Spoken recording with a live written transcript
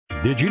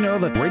Did you know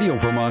that Radio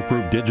Vermont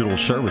Group Digital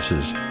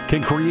Services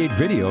can create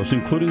videos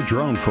including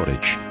drone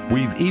footage?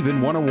 We've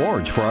even won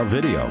awards for our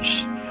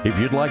videos. If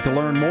you'd like to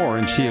learn more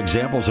and see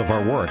examples of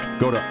our work,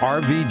 go to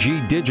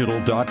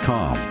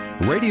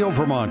rvgdigital.com. Radio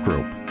Vermont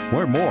Group.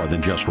 We're more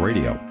than just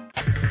radio.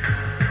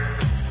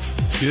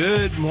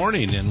 Good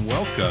morning and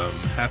welcome.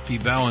 Happy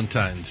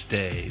Valentine's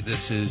Day.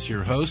 This is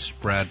your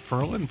host, Brad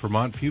Ferland,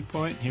 Vermont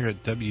Viewpoint, here at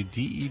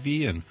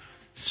WDEV in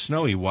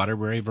snowy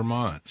Waterbury,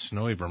 Vermont.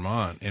 Snowy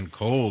Vermont and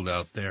cold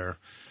out there.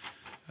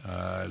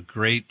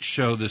 Great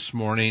show this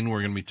morning. We're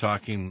going to be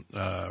talking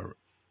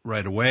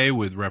right away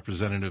with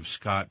Representative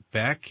Scott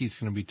Beck. He's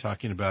going to be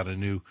talking about a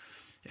new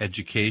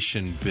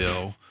education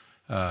bill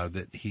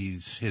that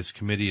his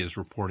committee is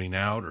reporting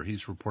out, or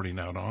he's reporting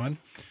out on.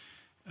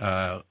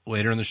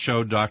 Later in the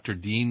show, Dr.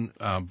 Dean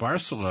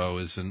Barcelow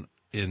is in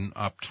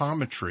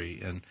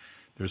optometry, and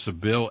there's a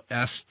bill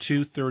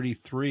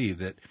S.233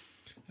 that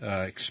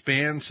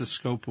expands the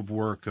scope of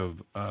work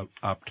of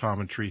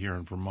optometry here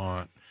in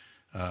Vermont,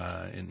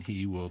 and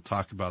he will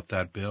talk about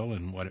that bill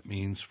and what it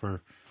means for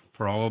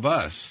all of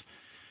us.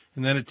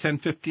 And then at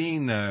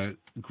 10:15,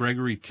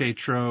 Gregory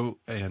Tatro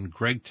and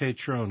Greg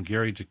Tatro and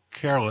Gary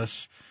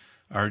DeCarlis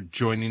are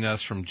joining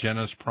us from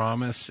Jenna's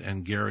Promise,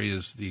 and Gary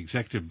is the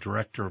Executive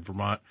Director of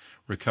Vermont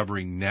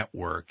Recovery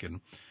Network.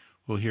 And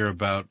we'll hear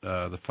about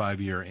the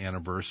 5-year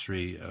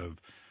anniversary of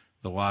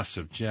the loss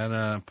of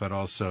Jenna, but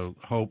also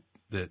hope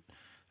that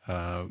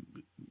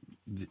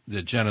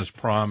the Jenna's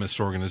Promise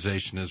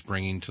organization is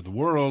bringing to the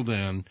world.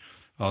 And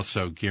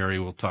also Gary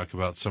will talk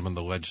about some of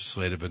the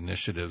legislative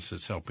initiatives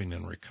that's helping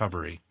in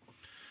recovery.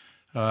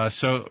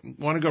 So I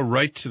want to go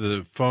right to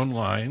the phone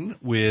line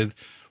with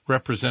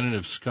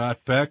Representative Scott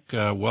Beck.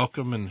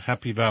 Welcome and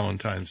happy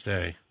Valentine's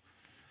Day.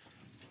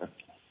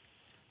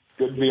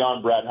 Good to be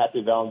on, Brad.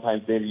 Happy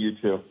Valentine's Day to you,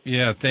 too.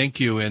 Yeah, thank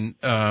you. And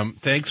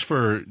thanks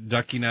for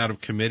ducking out of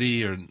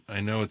committee.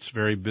 I know it's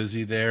very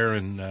busy there,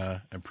 and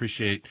I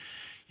appreciate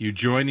you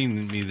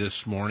joining me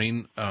this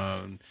morning.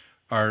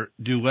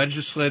 Do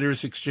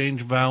legislators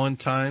exchange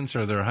Valentines?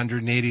 Are there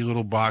 180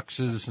 little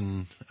boxes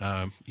and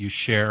you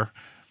share?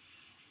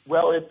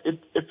 Well,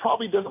 it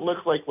probably doesn't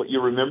look like what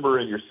you remember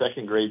in your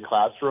second grade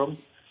classroom,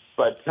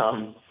 but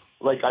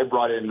like I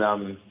brought in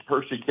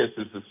Hershey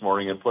Kisses this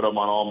morning and put them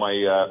on all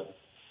my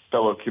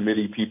fellow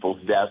committee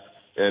people's desks,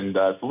 and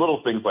it's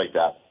little things like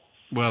that.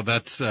 Well,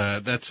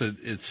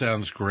 it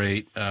sounds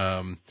great.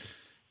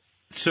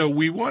 So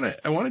I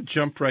want to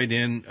jump right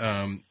in.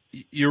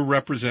 You're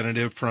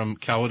representative from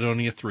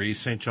Caledonia 3,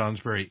 St.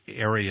 Johnsbury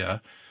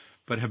area,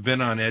 but have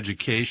been on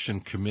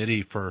education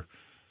committee for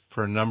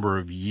a number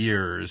of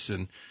years,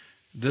 and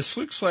this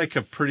looks like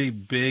a pretty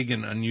big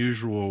and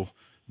unusual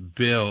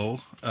bill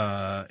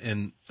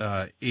in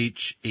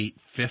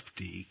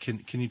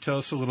H850. Can you tell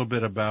us a little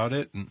bit about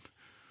it?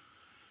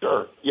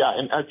 Sure. Yeah,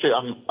 and actually,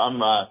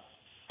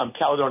 I'm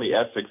Caledonia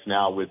Essex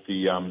now with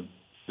the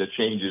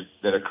changes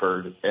that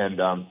occurred,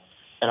 and I'm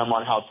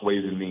on House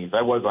Ways and Means.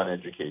 I was on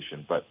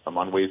Education, but I'm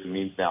on Ways and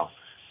Means now.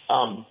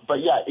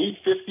 But yeah,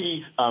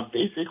 H50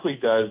 basically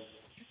does,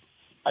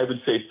 I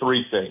would say,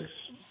 three things.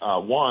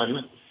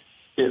 One,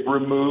 it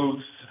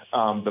removes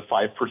the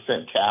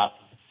 5% cap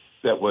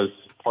that was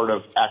part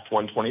of Act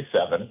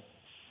 127,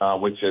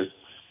 which is,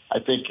 I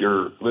think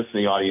your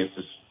listening audience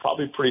is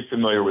probably pretty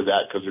familiar with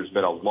that because there's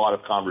been a lot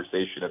of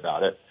conversation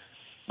about it.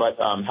 But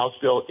House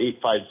Bill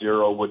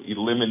 850 would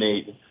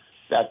eliminate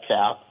that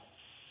cap.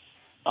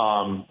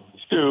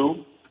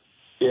 Two,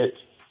 it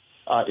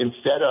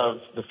instead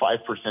of the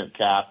 5%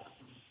 cap,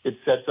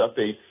 it sets up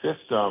a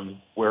system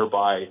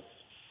whereby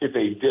if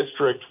a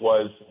district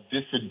was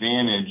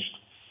disadvantaged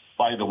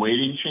by the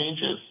weighting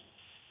changes,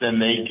 then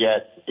they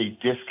get a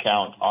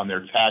discount on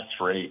their tax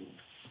rate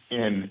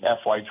in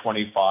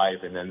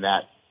FY25, and then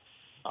that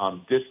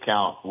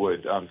discount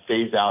would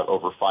phase out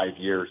over 5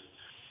 years.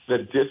 The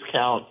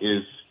discount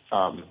is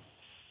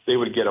they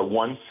would get a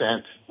 1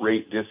 cent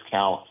rate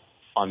discount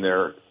on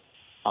their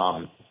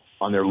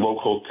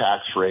local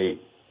tax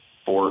rate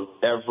for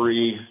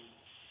every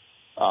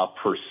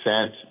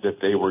percent that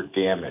they were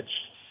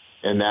damaged,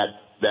 and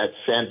that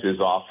cent is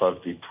off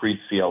of the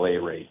pre-CLA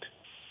rate.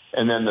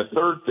 And then the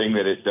third thing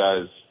that it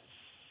does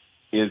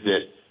is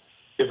that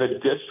if a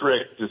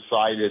district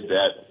decided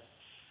that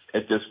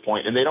at this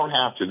point, and they don't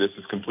have to, this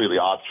is completely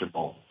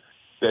optional,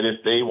 that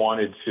if they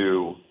wanted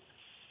to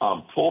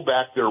pull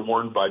back their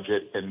warn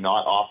budget and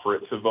not offer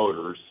it to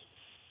voters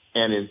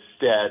and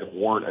instead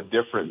warn a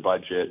different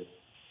budget,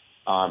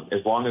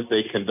 as long as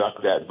they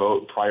conduct that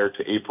vote prior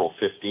to April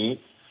 15th,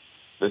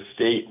 the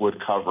state would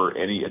cover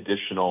any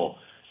additional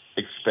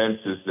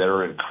expenses that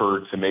are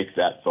incurred to make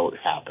that vote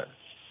happen.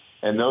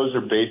 And those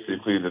are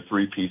basically the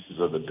three pieces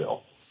of the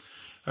bill.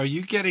 Are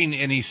you getting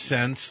any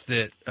sense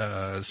that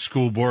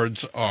school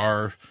boards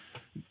are,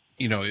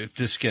 if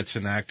this gets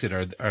enacted,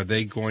 are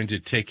they going to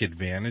take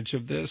advantage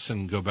of this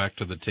and go back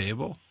to the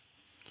table?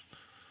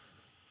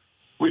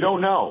 We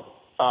don't know.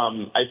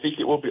 I think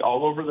it will be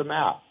all over the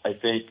map. I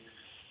think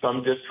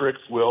some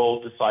districts will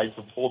decide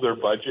to pull their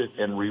budget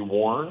and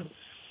rewarn.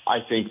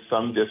 I think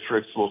some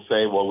districts will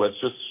say, well, let's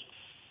just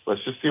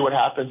let's just see what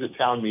happens at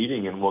town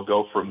meeting, and we'll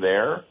go from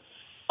there.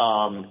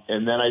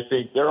 And then I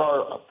think there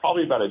are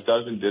probably about a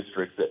dozen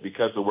districts that,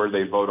 because of where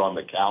they vote on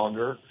the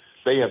calendar,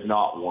 they have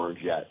not warned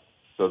yet.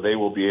 So they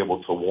will be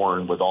able to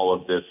warn with all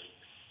of this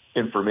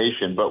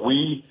information. But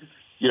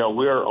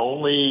we're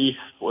only,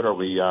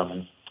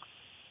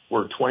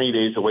 we're 20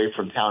 days away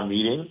from town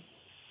meeting.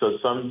 So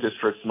some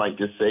districts might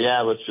just say,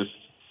 let's just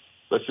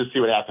see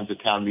what happens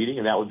at town meeting.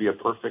 And that would be a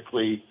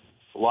perfectly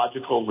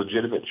logical,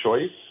 legitimate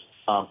choice.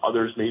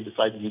 Others may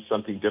decide to do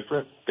something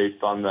different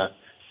based on the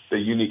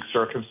unique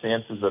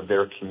circumstances of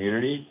their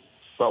community.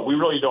 But we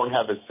really don't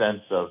have a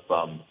sense of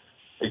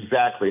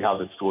exactly how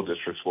the school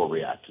districts will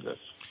react to this.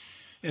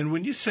 And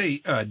when you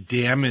say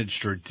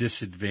damaged or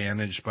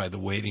disadvantaged by the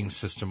weighting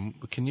system,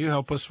 can you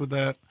help us with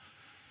that?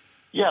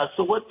 Yeah,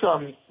 so what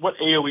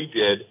AOE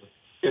did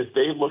is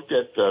they looked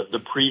at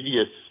the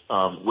previous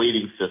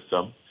weighting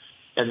system,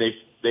 and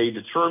they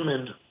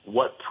determined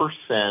what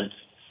percent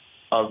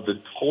of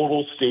the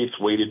total state's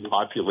weighted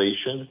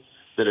population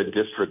that a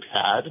district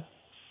had.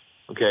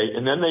 Okay,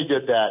 and then they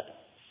did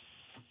that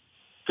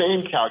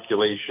same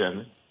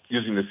calculation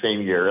using the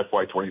same year,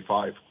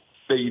 FY25.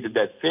 They did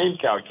that same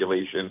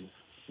calculation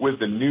with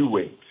the new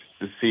weights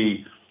to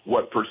see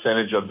what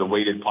percentage of the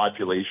weighted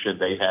population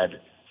they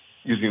had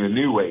using the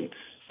new weights.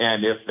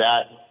 And if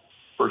that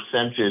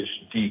percentage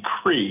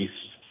decreased,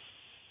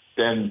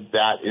 then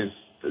that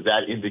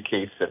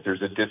indicates that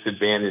there's a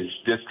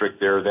disadvantaged district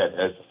there that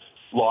has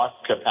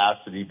lost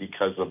capacity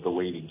because of the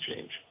weighting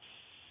change.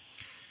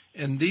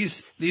 And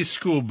these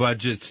school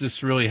budgets,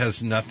 this really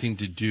has nothing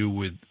to do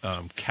with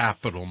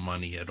capital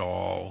money at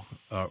all,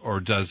 or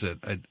does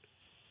it?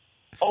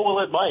 Oh, well,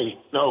 it might.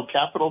 No,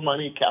 capital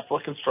money, capital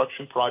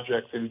construction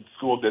projects in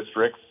school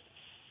districts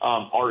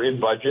are in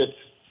budgets,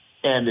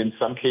 and in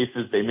some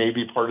cases they may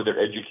be part of their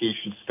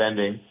education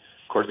spending.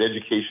 Of course,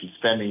 education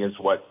spending is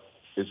what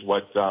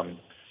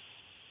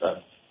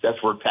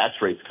that's where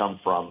tax rates come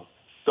from.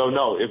 So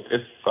no, if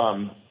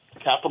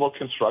capital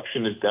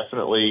construction is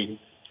definitely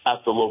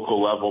at the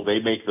local level, they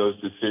make those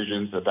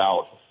decisions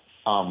about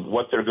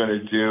what they're going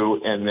to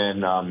do and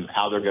then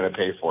how they're going to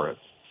pay for it.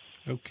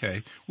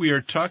 Okay. We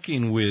are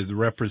talking with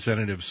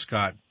Representative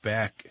Scott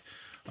Beck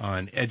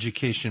on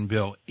Education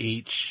Bill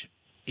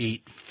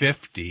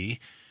H-850,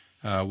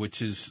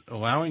 which is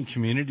allowing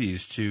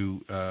communities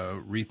to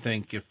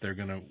rethink if they're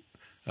going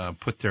to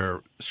put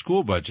their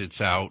school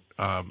budgets out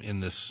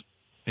in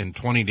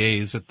 20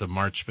 days at the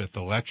March 5th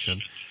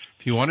election.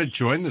 If you want to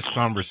join this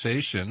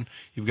conversation,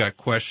 you've got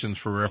questions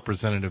for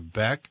Representative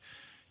Beck,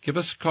 give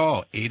us a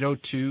call,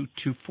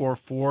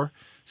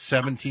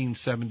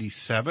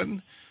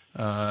 802-244-1777.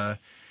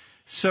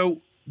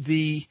 So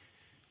the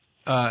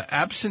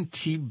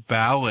absentee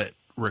ballot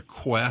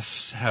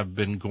requests have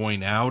been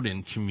going out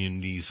in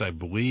communities, I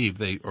believe,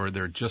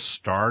 they're just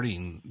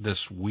starting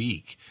this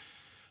week.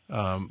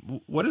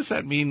 What does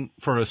that mean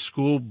for a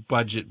school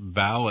budget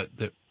ballot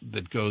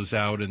that goes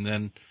out, and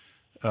then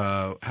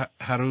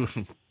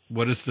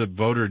what does the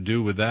voter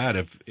do with that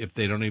if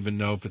they don't even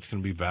know if it's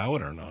going to be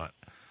valid or not?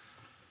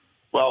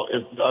 Well,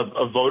 if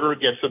a voter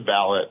gets a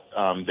ballot,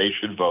 they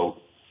should vote.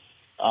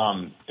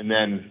 And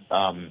then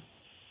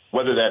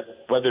whether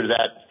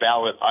that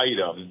ballot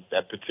item,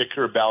 that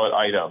particular ballot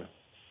item,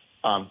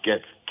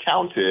 gets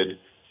counted,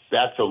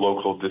 that's a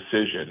local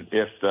decision.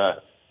 If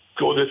the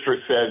school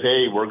district says,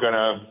 "Hey, we're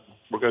gonna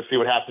see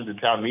what happens at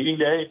town meeting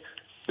day,"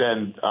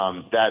 then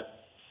that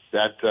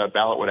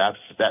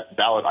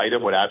ballot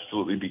item would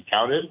absolutely be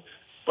counted.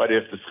 But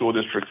if the school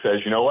district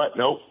says, "You know what?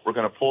 Nope, we're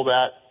going to pull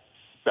that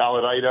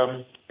ballot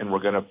item and we're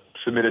going to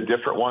submit a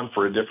different one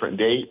for a different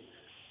date,"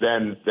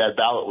 then that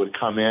ballot would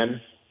come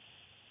in,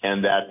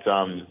 and that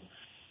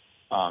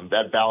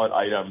ballot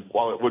item,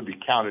 while it would be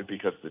counted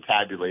because of the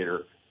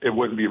tabulator, it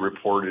wouldn't be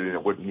reported and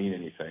it wouldn't mean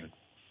anything.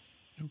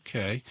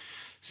 Okay.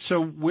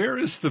 So where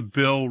is the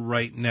bill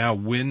right now?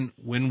 When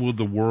will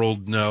the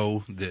world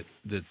know that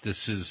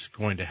this is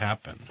going to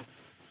happen?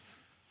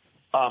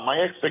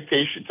 My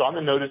expectation, it's on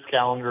the notice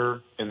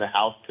calendar in the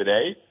House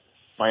today.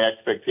 My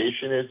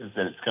expectation is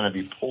that it's going to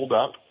be pulled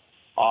up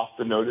off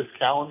the notice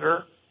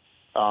calendar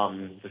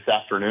this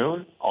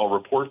afternoon. I'll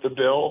report the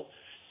bill,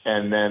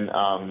 and then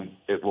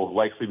it will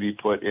likely be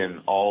put in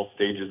all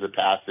stages of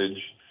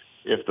passage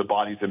if the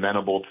body's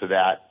amenable to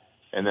that,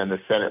 and then the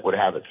Senate would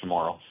have it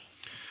tomorrow.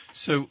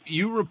 So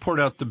you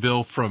report out the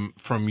bill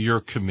from your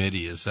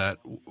committee. Is that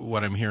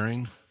what I'm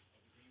hearing?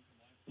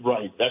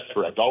 Right, that's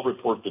correct. I'll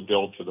report the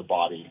bill to the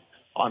body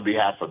on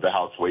behalf of the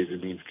House Ways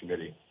and Means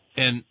Committee.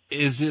 And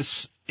is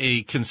this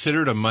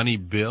considered a money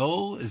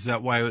bill? Is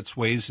that why it's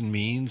Ways and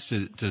Means?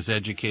 Does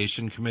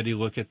Education Committee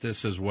look at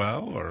this as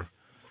well, or?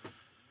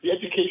 The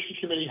Education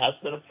Committee has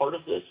been a part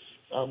of this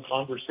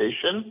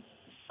conversation,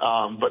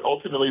 but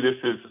ultimately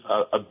this is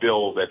a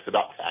bill that's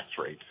about tax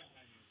rates.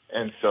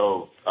 And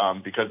so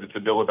because it's a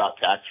bill about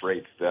tax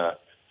rates, the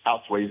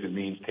House Ways and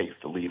Means takes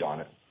the lead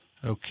on it.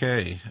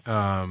 Okay.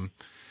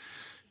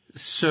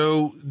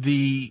 So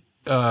the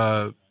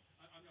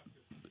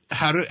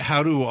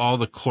how do all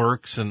the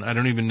clerks, and I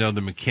don't even know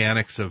the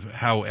mechanics of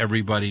how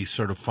everybody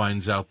sort of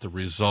finds out the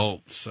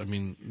results? I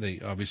mean,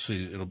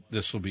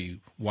 this will be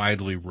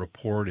widely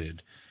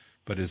reported,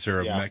 but is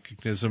there a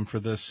mechanism for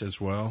this as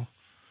well?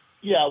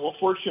 Yeah, well,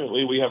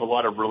 fortunately, we have a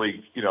lot of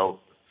really,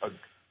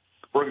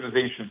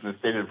 organizations in the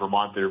state of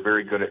Vermont that are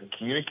very good at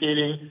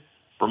communicating.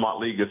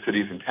 Vermont League of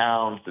Cities and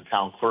Towns, the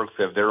town clerks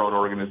have their own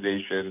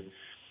organization.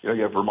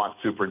 You have Vermont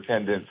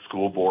superintendents,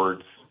 school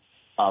boards,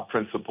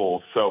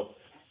 principals. So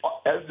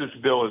as this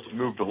bill has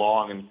moved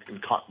along,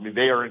 and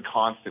they are in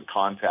constant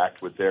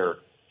contact with their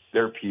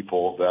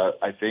people.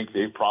 I think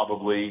the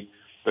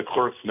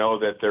clerks know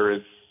that there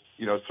is,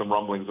 some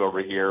rumblings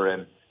over here,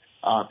 and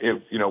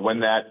when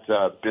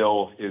that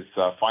bill is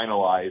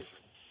finalized,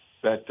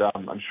 that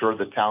I'm sure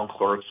the town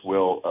clerks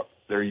will,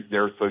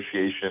 their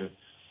association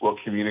will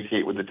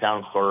communicate with the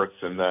town clerks,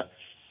 and the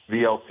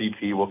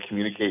VLCT will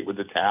communicate with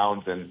the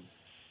towns, and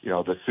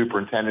the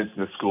superintendents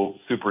and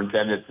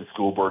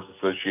school boards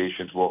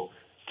associations will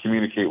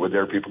communicate with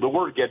their people. The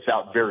word gets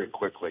out very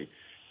quickly.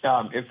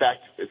 In fact,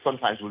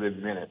 sometimes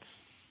within minutes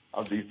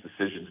of these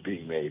decisions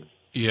being made.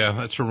 Yeah,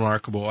 that's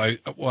remarkable. I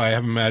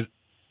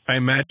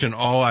imagine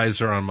all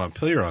eyes are on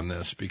Montpelier on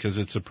this because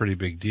it's a pretty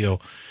big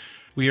deal.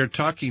 We are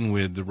talking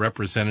with the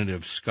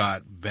Representative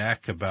Scott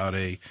Beck about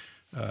a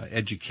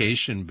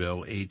education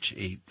bill,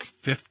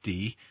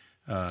 H.850.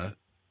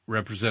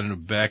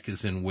 Representative Beck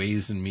is in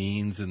Ways and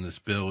Means, and this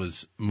bill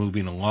is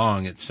moving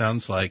along, it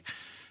sounds like.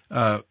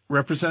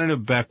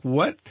 Representative Beck,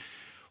 what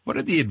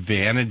are the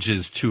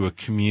advantages to a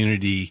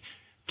community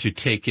to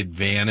take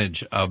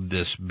advantage of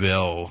this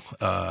bill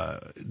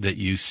that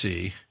you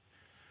see?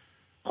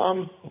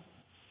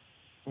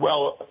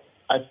 Well,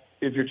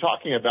 if you're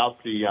talking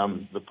about the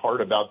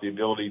part about the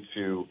ability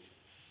to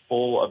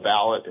pull a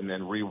ballot and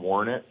then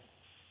rewarn it,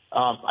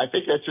 I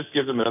think that just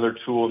gives them another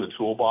tool in the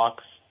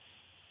toolbox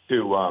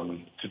to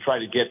try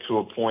to get to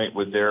a point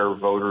with their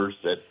voters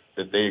that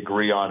they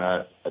agree on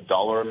a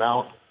dollar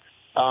amount.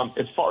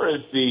 As far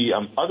as the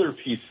other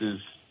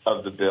pieces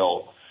of the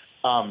bill,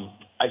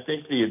 I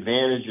think the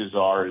advantages is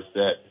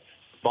that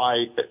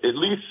by at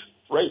least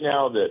right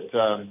now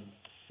that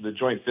the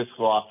Joint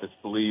Fiscal Office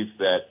believes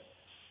that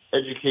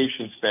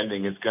education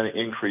spending is going to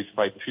increase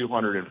by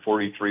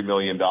 $243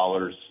 million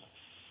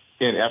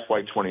in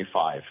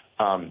FY25.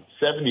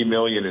 $70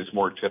 million is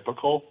more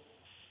typical.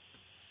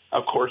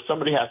 Of course,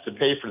 somebody has to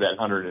pay for that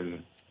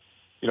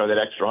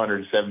that extra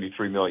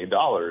 $173 million,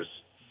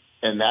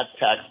 and that's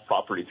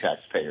property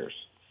taxpayers.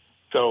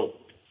 So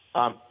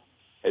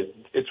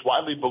it's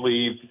widely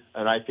believed,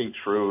 and I think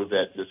true,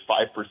 that this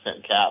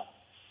 5% cap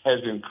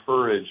has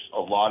encouraged a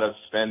lot of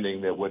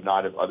spending that would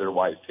not have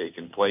otherwise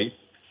taken place.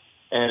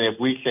 And if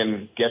we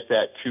can get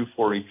that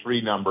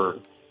 243 number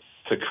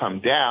to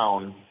come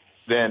down,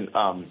 then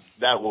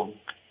that will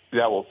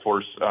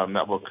force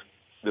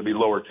there'll be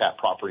lower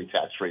property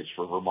tax rates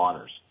for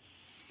Vermonters.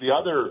 The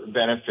other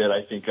benefit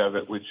I think of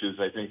it, which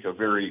is I think a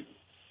very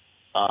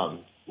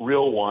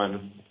real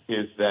one,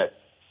 is that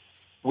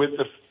with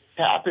the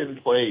cap in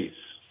place,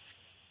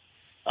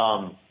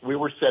 we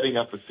were setting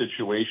up a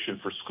situation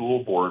for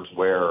school boards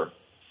where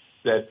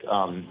that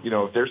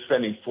if they're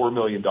spending $4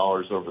 million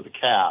over the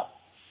cap,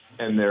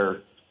 and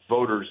their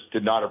voters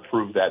did not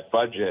approve that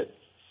budget,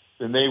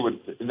 then they would,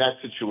 in that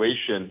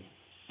situation,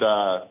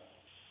 the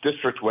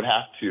district would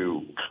have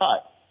to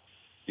cut,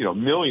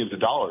 millions of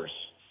dollars,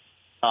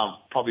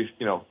 probably,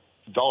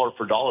 dollar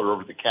for dollar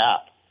over the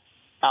cap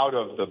out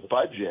of the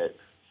budget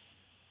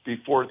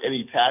before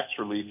any tax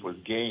relief was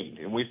gained.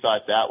 And we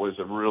thought that was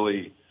a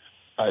really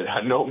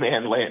no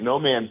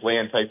man's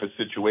land type of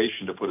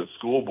situation to put a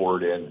school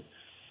board in.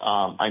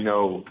 I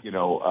know,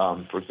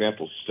 for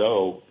example,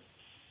 Stowe,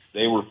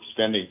 they were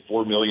spending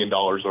 $4 million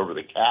over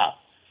the cap.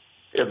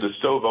 If the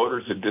Stowe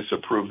voters had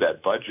disapproved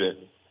that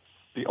budget,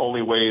 the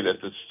only way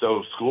that the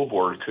Stowe school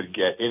board could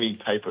get any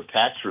type of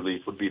tax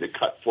relief would be to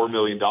cut $4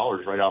 million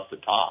right off the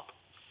top.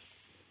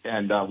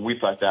 And we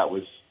thought that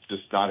was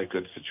just not a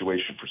good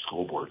situation for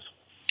school boards.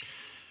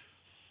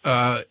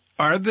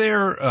 Are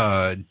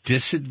there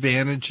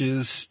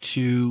disadvantages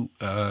to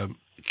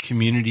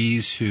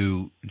communities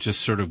who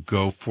just sort of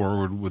go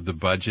forward with the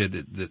budget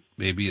that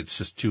maybe it's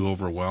just too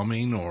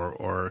overwhelming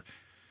or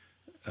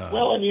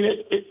Well, I mean,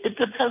 it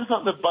depends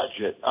on the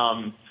budget.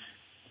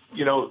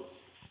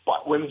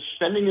 When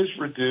spending is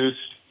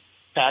reduced,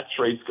 tax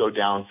rates go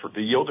down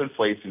the yield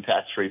inflates and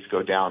tax rates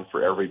go down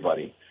for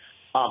everybody.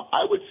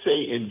 I would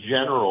say in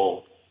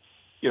general,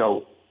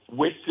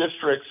 which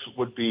districts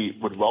would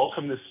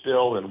welcome this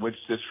bill and which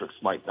districts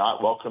might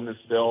not welcome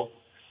this bill.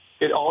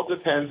 It all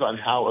depends on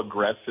how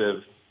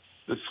aggressive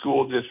the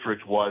school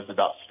district was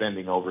about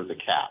spending over the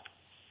cap.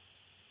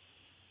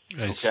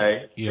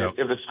 Okay? Yeah.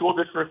 If the school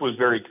district was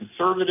very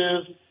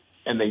conservative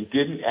and they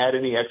didn't add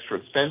any extra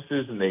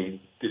expenses and they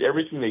did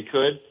everything they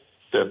could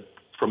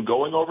from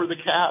going over the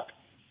cap,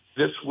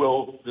 this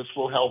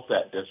will help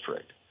that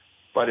district.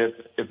 But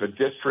if a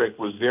district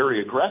was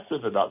very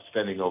aggressive about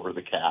spending over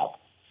the cap,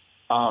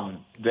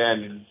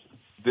 then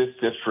this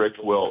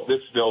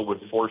bill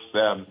would force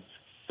them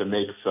to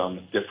make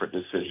some different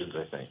decisions,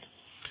 I think.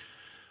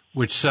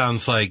 Which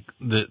sounds like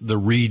the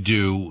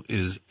redo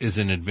is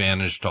an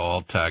advantage to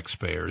all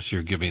taxpayers.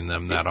 You're giving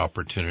them that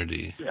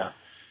opportunity. Yeah.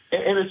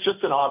 And it's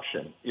just an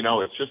option.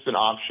 It's just an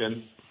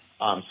option.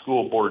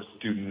 School boards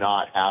do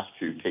not have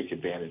to take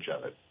advantage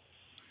of it.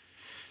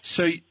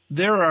 So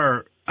there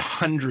are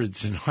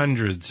hundreds and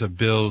hundreds of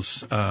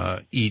bills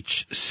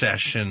each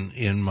session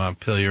in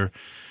Montpelier.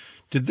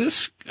 Did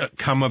this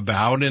come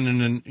about in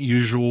an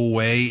unusual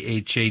way,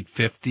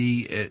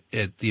 H-850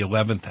 at the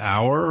 11th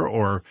hour,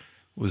 or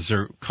was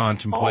there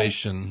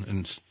contemplation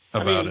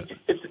about it?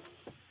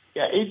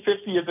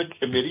 850 is a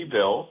committee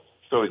bill,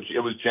 so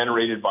it was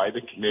generated by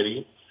the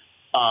committee.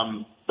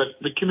 But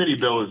the committee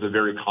bill is a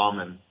very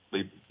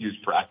commonly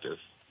used practice.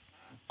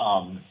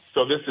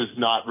 So this is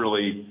not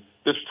really,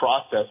 this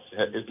process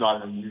is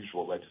not an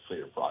unusual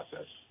legislative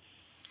process.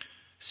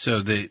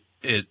 So they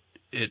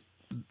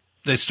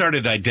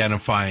started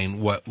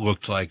identifying what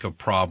looked like a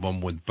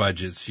problem with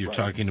budgets. You're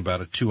talking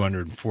about a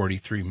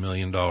 $243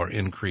 million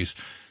increase.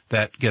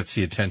 That gets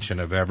the attention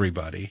of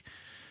everybody.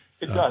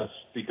 It does,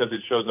 because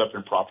it shows up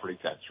in property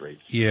tax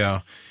rates.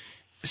 Yeah.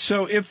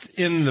 So if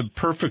in the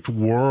perfect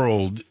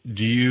world,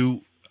 do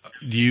you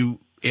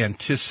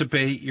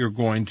anticipate you're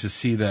going to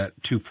see that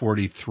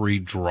 243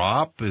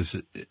 drop? Is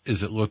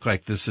it look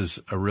like this is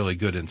a really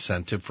good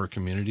incentive for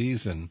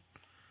communities? And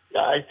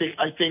yeah,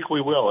 I think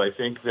we will. I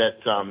think that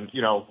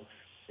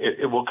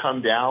it will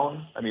come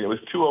down. I mean, it was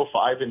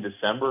 205 in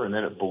December, and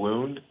then it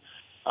ballooned.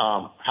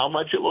 How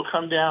much it will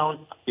come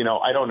down,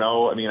 I don't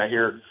know. I mean, I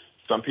hear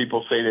some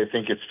people say they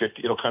think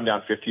it'll come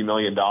down $50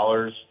 million.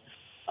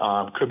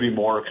 Could be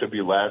more, it could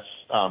be less.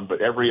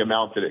 But every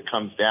amount that it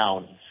comes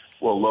down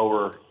will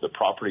lower the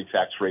property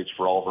tax rates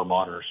for all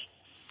Vermonters.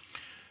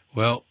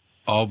 Well,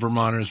 all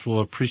Vermonters will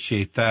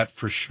appreciate that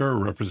for sure,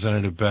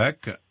 Representative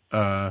Beck.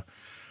 Are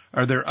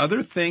there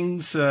other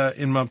things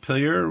in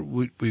Montpelier?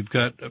 We've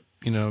got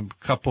a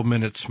couple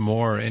minutes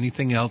more.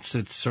 Anything else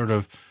that's sort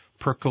of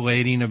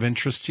percolating of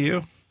interest to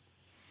you?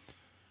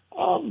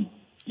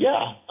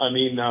 Yeah. I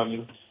mean,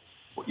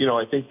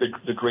 I think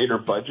the greater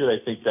budget, I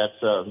think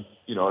that's, an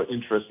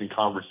interesting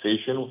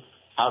conversation.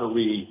 How do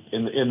we,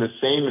 in the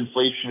same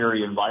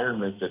inflationary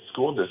environment that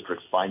school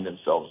districts find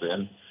themselves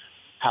in,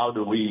 how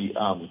do we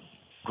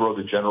grow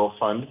the general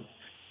fund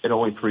at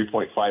only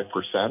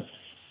 3.5%?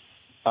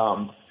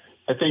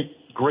 I think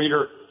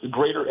greater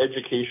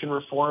education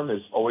reform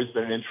has always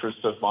been an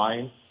interest of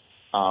mine.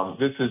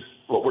 This is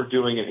what we're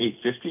doing at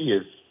 850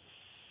 is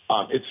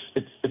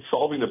it's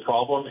solving the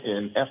problem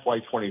in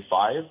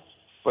FY25.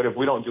 But if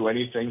we don't do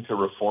anything to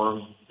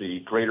reform the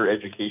greater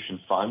education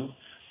fund,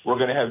 we're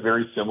going to have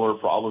very similar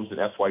problems in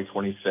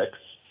FY26.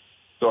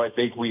 So I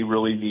think we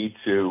really need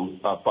to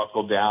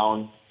buckle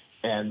down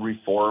and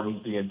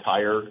reform the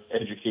entire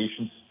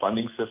education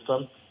funding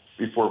system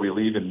before we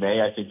leave in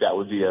May. I think that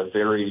would be a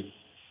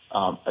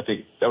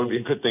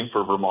good thing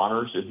for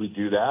Vermonters if we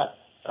do that.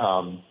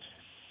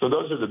 So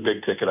those are the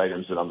big ticket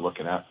items that I'm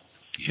looking at.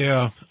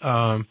 Yeah.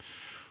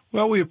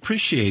 Well, we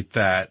appreciate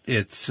that.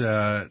 It's,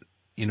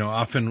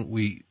 often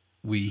we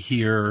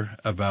hear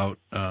about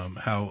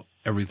how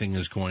everything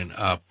is going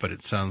up, but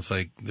it sounds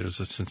like there's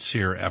a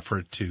sincere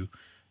effort to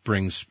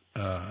bring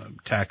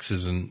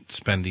taxes and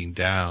spending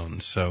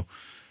down. So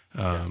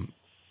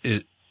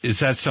is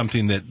that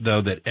something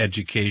that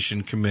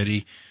Education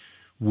Committee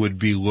would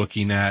be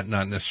looking at,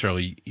 not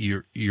necessarily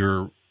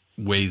your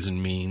Ways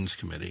and Means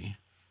Committee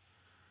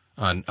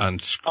on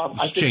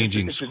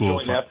changing it's school?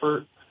 A joint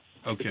effort.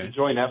 Okay. It's a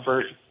joint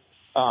effort.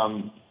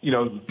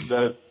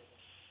 The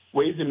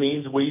Ways and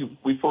Means,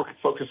 we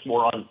focus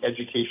more on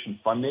education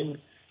funding,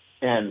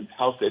 and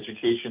House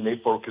Education, they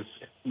focus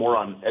more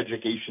on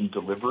education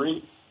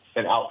delivery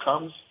and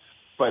outcomes.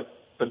 But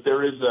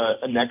there is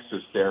a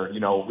nexus there.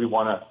 We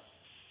want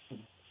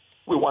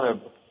to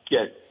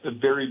get the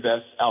very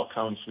best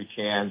outcomes we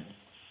can,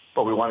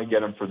 but we want to get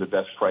them for the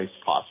best price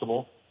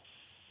possible.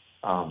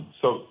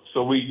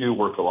 So we do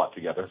work a lot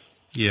together.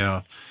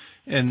 Yeah.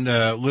 And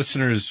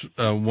listeners,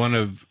 one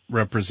of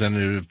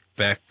Representative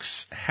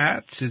Beck's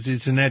hats is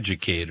he's an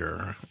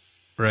educator,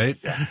 right?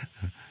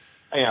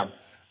 I am.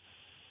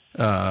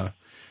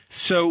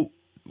 So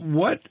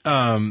what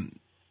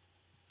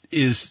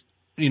is,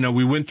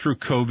 we went through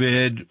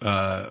COVID,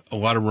 a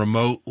lot of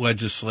remote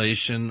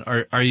legislation.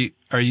 Are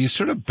you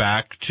sort of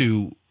back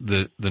to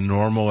the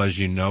normal as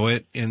you know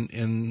it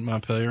in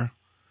Montpelier?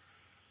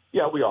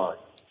 Yeah, we are.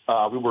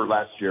 We were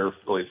last year,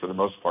 really, for the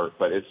most part,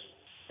 but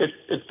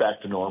it's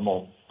back to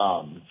normal.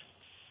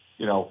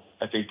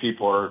 I think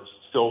people are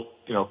still,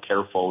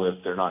 careful.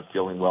 If they're not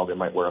feeling well, they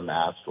might wear a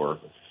mask or,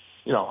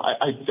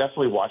 I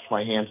definitely wash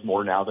my hands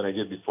more now than I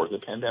did before the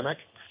pandemic.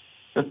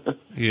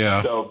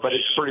 Yeah. But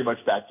it's pretty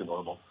much back to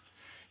normal.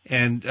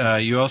 And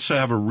you also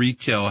have a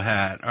retail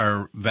hat.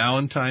 Are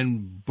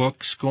Valentine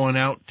books going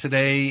out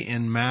today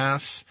in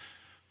mass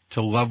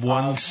to loved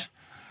ones?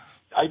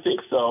 I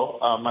think so.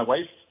 My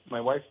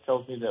wife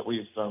tells me that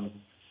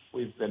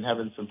we've been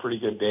having some pretty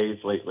good days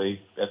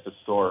lately at the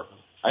store.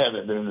 I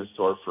haven't been in the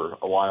store for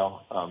a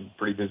while.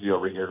 Pretty busy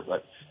over here,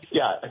 but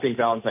Yeah, I think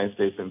Valentine's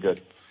Day's been good.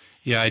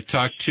 Yeah, I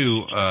talked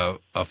to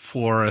a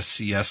florist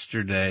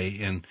yesterday,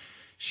 and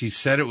she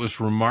said it was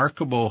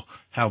remarkable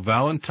how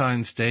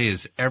Valentine's Day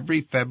is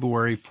every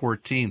February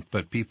 14th,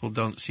 but people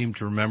don't seem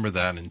to remember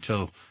that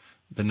until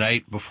the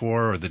night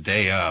before or the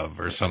day of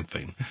or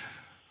something.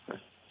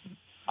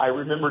 I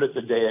remembered it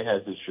the day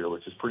ahead this year,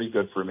 which is pretty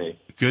good for me.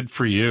 Good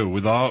for you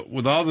with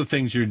all the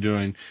things you're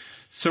doing.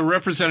 So,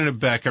 Representative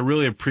Beck, I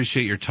really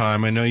appreciate your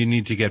time. I know you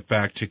need to get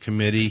back to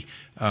committee.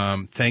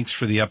 Thanks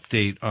for the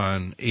update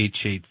on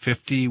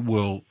H-850.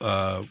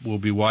 We'll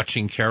be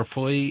watching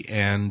carefully,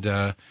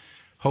 and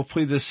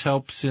hopefully this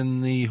helps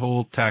in the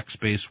whole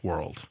tax-based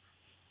world.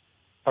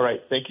 All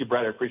right. Thank you,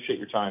 Brad. I appreciate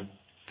your time.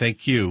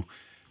 Thank you.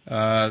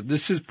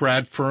 This is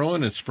Brad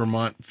Ferland. It's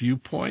Vermont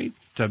Viewpoint,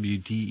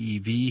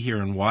 WDEV here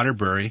in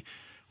Waterbury.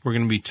 We're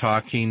going to be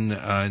talking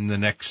in the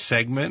next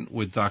segment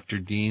with Dr.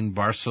 Dean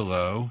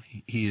Barcelow.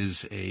 He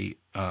is a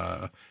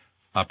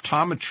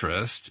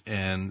optometrist,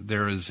 and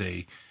there is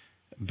a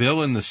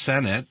bill in the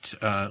Senate,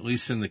 at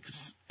least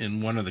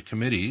in one of the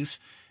committees,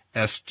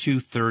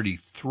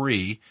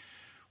 S.233,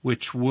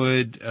 which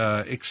would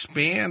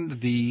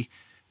expand the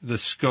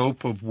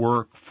scope of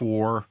work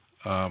for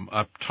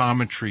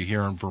optometry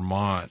here in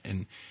Vermont.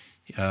 And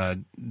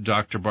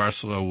Dr.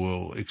 Barcelow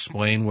will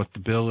explain what the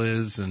bill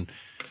is and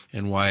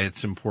why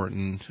it's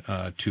important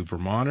to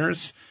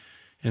Vermonters.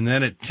 And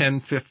then at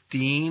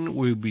 10:15,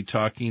 we'll be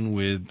talking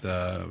with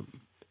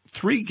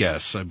three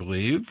guests, I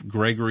believe: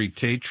 Gregory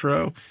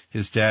Tatro,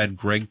 his dad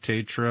Greg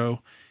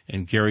Tatro,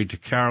 and Gary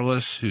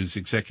DeCarlis, who's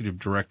executive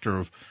director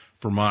of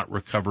Vermont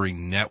Recovery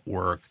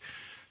Network.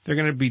 They're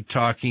going to be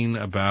talking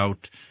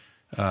about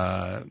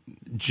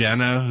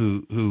Jenna,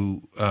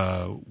 who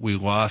we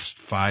lost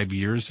 5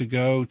 years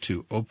ago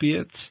to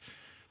opiates,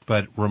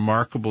 but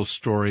remarkable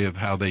story of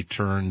how they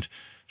turned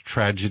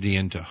tragedy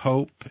into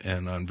hope.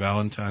 And on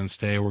Valentine's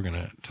Day, we're going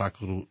to talk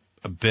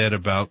a bit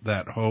about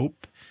that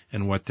hope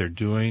and what they're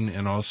doing.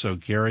 And also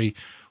Gary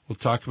will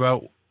talk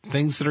about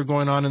things that are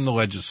going on in the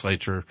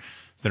legislature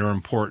that are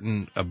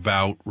important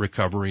about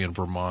recovery in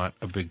Vermont,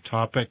 a big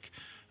topic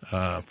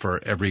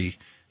for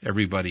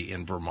everybody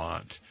in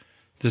Vermont.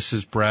 This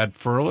is Brad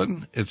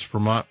Ferland. It's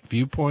Vermont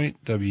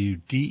Viewpoint,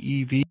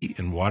 WDEV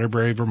in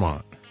Waterbury,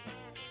 Vermont.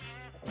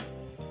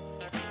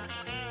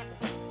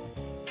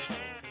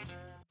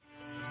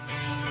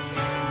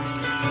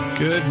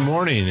 Good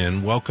morning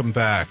and welcome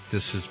back.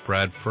 This is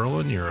Brad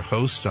Ferland, your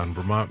host on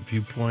Vermont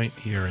Viewpoint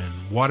here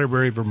in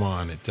Waterbury,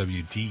 Vermont at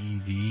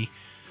WDEV.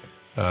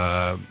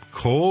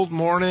 Cold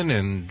morning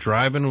and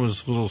driving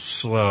was a little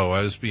slow.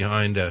 I was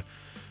behind a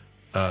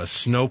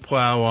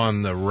snowplow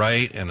on the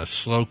right and a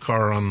slow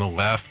car on the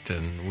left,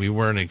 and we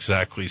weren't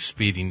exactly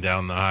speeding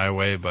down the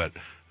highway, but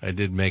I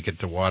did make it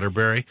to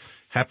Waterbury.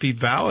 Happy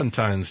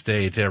Valentine's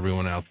Day to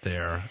everyone out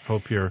there.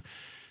 Hope you're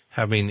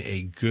having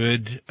a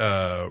good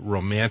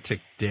romantic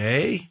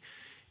day.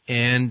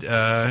 And,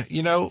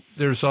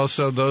 there's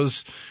also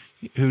those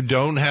who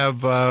don't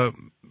have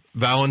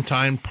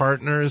Valentine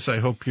partners. I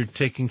hope you're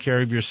taking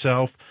care of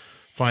yourself,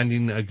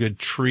 finding a good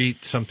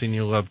treat, something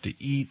you love to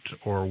eat,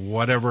 or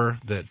whatever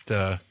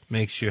that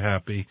makes you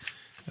happy.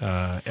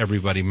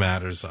 Everybody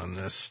matters on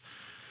this.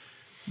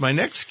 My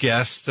next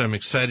guest I'm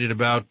excited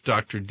about,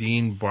 Dr.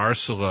 Dean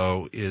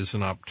Barcelow, is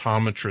an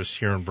optometrist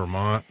here in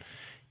Vermont,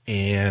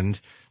 and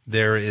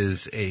there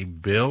is a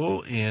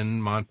bill in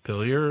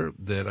Montpelier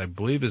that I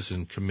believe is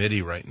in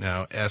committee right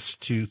now,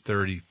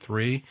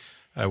 S.233.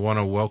 I want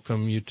to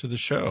welcome you to the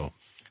show.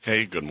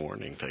 Hey, good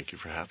morning. Thank you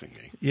for having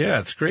me. Yeah,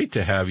 it's great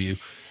to have you.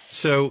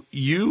 So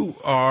you're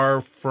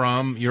a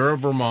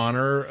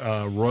Vermonter,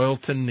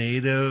 Royalton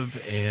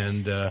native,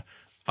 and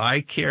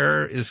eye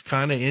care is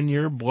kind of in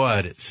your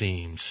blood, it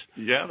seems.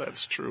 Yeah,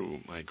 that's true.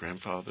 My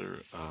grandfather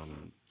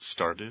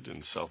started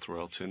in South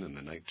Royalton in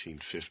the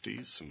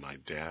 1950s, and my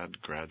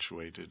dad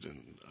graduated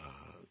and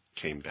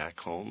came back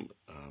home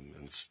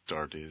and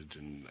started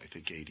in, I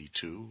think,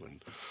 82,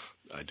 and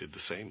I did the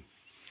same.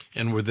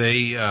 And were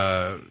they,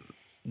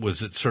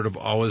 was it sort of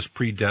always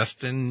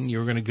predestined you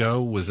were going to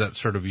go? Was that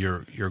sort of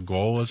your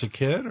goal as a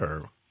kid,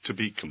 or? To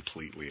be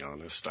completely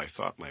honest, I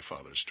thought my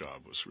father's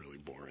job was really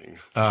boring.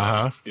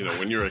 Uh-huh.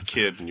 When you're a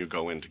kid and you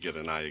go in to get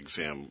an eye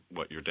exam,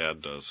 what your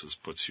dad does is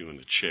puts you in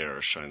a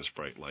chair, shines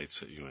bright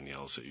lights at you, and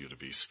yells at you to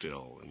be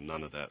still. And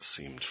none of that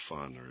seemed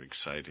fun or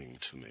exciting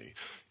to me.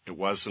 It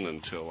wasn't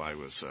until I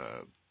was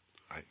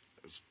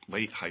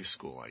late high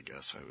school, I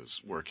guess. I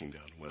was working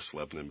down in West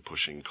Lebanon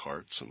pushing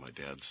carts, and my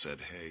dad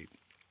said, "Hey,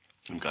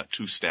 I've got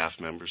 2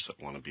 staff members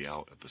that want to be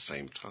out at the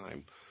same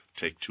time.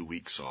 Take 2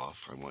 weeks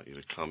off. I want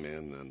you to come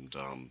in and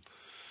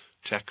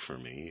tech for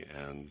me."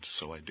 And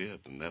so I did.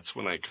 And that's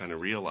when I kind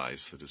of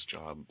realized that his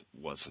job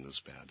wasn't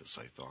as bad as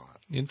I thought.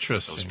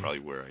 Interesting. That was probably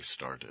where I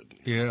started.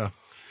 Yeah.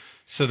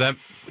 So that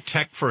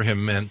tech for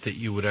him meant that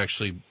you would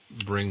actually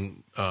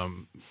bring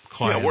clients.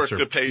 Yeah, work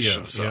the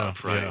patients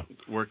up, right?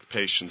 Yeah. Work the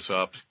patients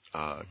up,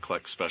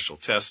 collect special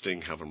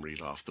testing, have them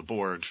read off the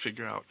board,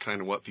 figure out kind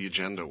of what the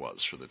agenda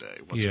was for the day,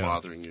 what's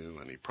bothering you,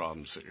 any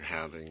problems that you're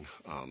having.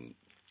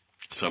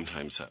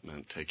 sometimes that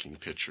meant taking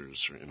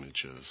pictures or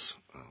images.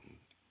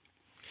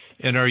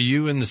 And are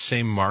you in the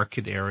same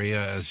market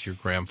area as your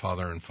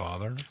grandfather and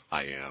father?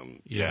 I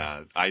am.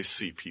 Yeah. I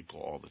see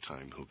people all the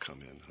time who come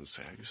in who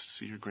say, I used to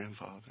see your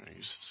grandfather, I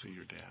used to see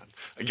your dad.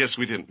 I guess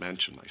we didn't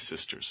mention my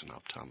sister's an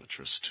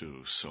optometrist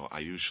too, so I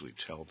usually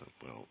tell them,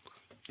 well,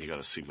 you got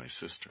to see my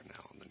sister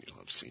now, and then you'll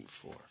have seen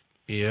 4.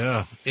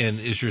 Yeah. And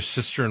is your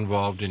sister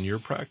involved in your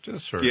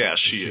practice? Or yeah,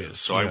 she is.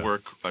 So yeah.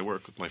 I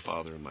work with my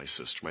father and my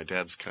sister. My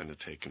dad's kind of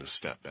taken a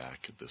step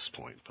back at this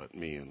point, but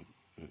me and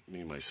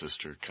my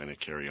sister kind of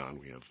carry on.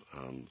 We have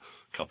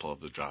a couple of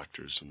the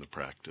doctors in the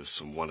practice,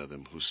 and one of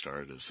them who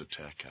started as a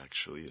tech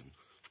actually and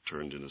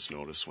turned in his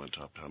notice, went to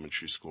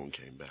optometry school and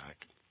came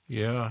back.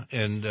 Yeah,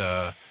 and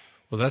well,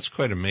 that's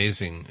quite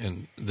amazing,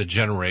 and the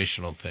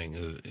generational thing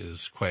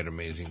is quite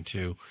amazing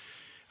too.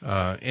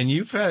 And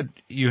you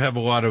have a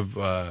lot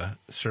of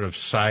sort of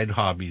side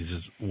hobbies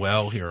as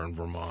well here in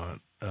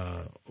Vermont.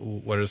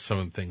 What are some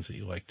of the things that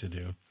you like to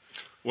do?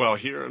 Well,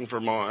 here in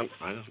Vermont,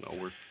 I don't know,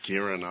 we're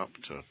gearing up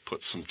to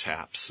put some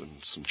taps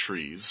and some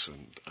trees,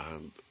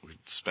 and we're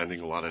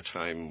spending a lot of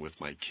time with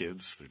my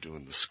kids. They're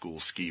doing the school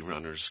ski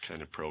runners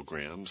kind of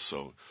program,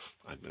 so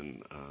I've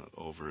been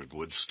over at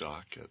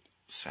Woodstock at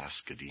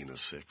Saskadina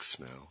 6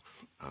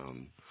 now,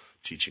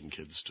 teaching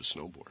kids to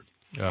snowboard.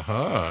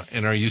 Uh-huh.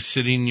 And are you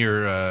sitting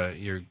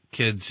your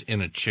kids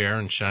in a chair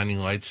and shining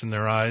lights in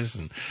their eyes?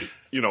 And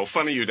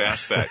funny you'd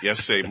ask that.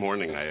 Yesterday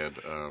morning I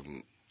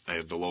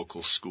had the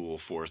local school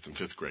 4th and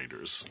 5th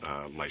graders.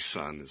 My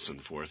son is in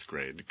 4th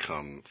grade,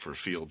 come for a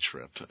field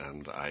trip,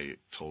 and I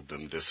told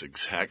them this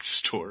exact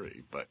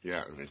story. But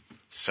yeah, I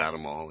sat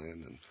them all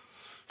in and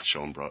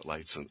showed them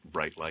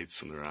bright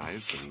lights in their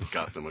eyes and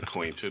got them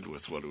acquainted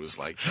with what it was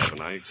like to have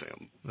an eye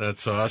exam.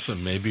 That's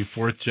awesome. Maybe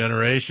 4th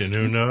generation.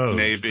 Who knows?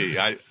 Maybe.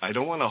 I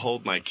don't want to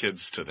hold my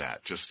kids to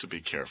that, just to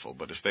be careful.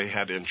 But if they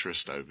had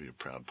interest, I would be a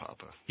proud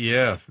papa.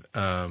 Yeah.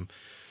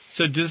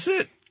 So does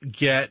it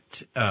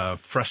get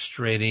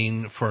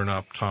frustrating for an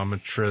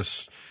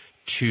optometrist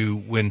to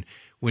when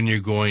you're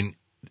going,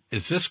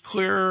 is this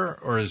clearer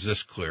or is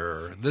this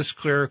clearer? This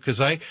clearer? Because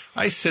I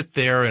sit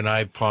there and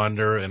I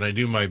ponder and I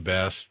do my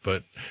best,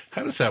 but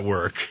how does that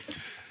work?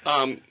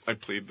 I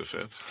plead the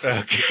 5th.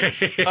 Okay.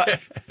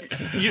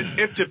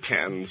 It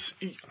depends.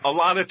 A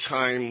lot of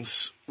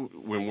times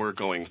when we're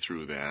going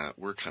through that,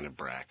 we're kind of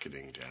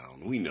bracketing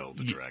down. We know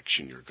the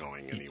direction you're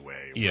going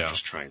anyway. We're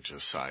just trying to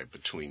decide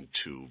between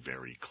 2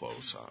 very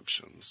close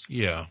options.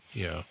 Yeah,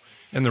 yeah.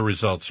 And the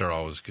results are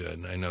always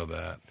good. I know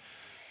that.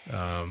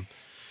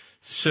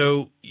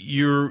 So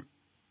you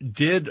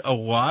did a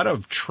lot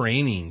of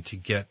training to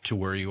get to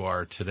where you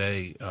are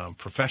today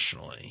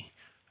professionally.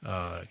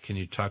 Can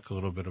you talk a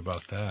little bit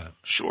about that?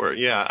 Sure.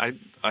 Yeah,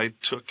 I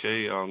took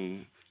a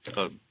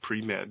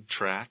pre-med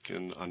track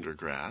in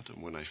undergrad,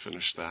 and when I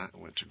finished that,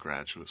 I went to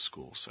graduate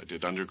school. So I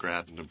did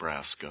undergrad in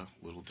Nebraska,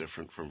 a little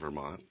different from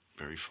Vermont,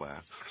 very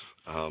flat.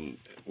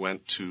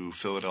 Went to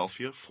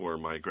Philadelphia for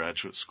my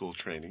graduate school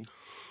training.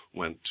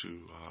 Went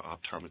to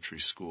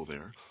optometry school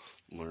there.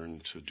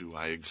 Learned to do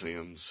eye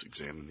exams,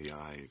 examine the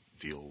eye,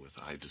 deal with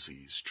eye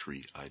disease,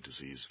 treat eye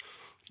disease.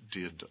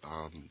 Did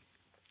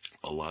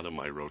a lot of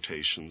my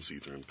rotations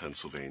either in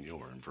Pennsylvania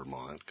or in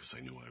Vermont because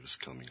I knew I was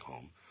coming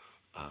home.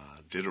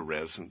 Did a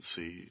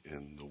residency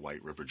in the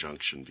White River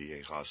Junction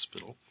VA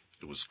Hospital.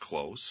 It was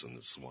close, and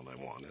it's the one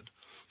I wanted,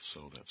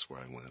 so that's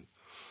where I went.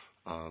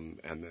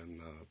 And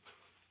then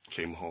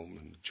came home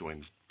and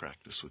joined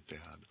practice with Dad.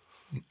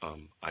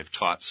 I've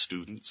taught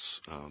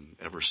students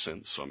ever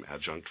since, so I'm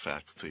adjunct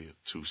faculty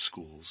at 2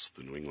 schools,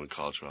 the New England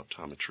College of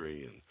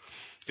Optometry, and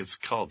it's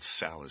called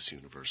Salus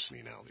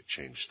University now. They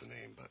changed the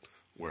name, but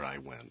where I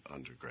went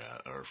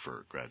undergrad or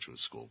for graduate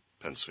school,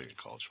 Pennsylvania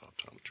College of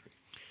Optometry.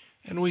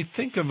 And we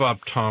think of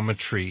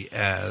optometry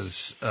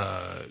as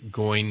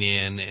going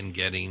in and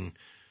getting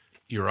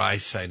your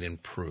eyesight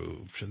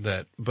improved.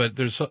 But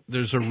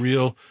there's a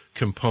real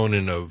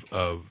component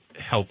of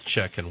health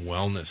check and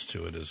wellness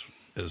to it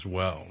as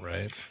well,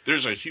 right?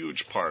 There's a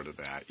huge part of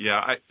that.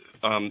 Yeah,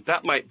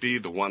 that might be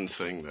the one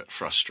thing that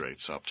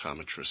frustrates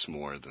optometrists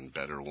more than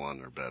Better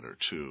One or Better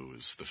Two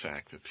is the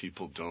fact that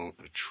people don't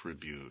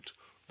attribute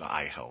the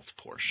eye health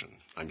portion.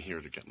 I'm here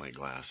to get my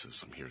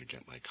glasses. I'm here to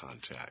get my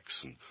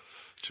contacts. And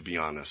to be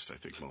honest, I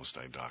think most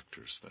eye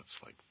doctors,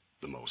 that's like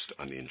the most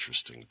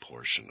uninteresting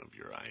portion of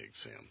your eye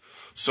exam.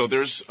 So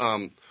there's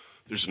a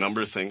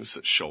number of things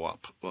that show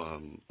up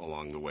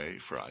along the way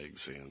for eye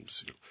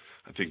exams.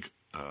 I think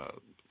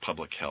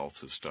public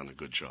health has done a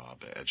good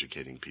job at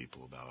educating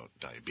people about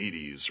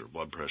diabetes or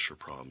blood pressure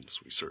problems.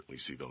 We certainly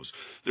see those.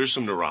 There's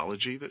some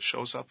neurology that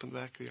shows up in the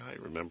back of the eye.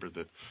 Remember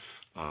that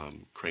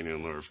cranial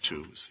nerve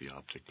 2 is the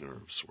optic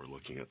nerve, so we're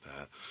looking at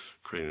that.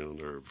 Cranial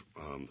nerve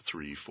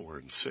 3, 4,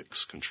 and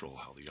 6 control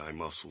how the eye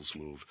muscles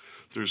move.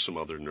 There's some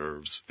other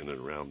nerves in and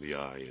around the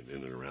eye and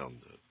in and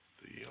around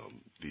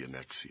the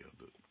annexia,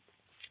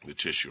 the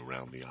tissue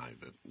around the eye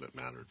that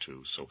matter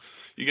too. So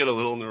you get a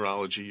little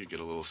neurology, you get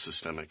a little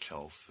systemic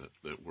health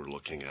that we're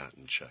looking at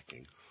and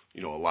checking.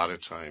 A lot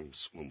of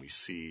times when we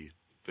see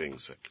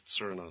things that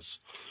concern us,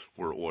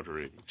 we're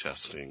ordering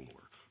testing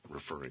or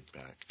referring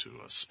back to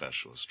a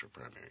specialist or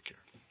primary care.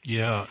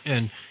 Yeah,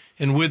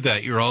 and with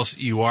that,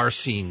 you are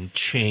seeing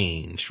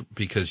change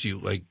because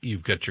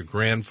you've got your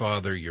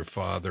grandfather, your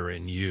father,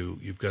 and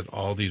you've got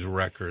all these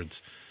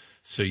records.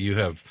 So you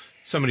have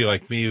somebody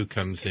like me who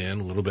comes in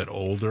a little bit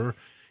older,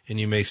 and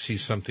you may see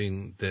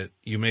something that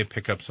you may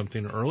pick up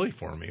something early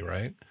for me,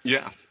 right?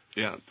 Yeah,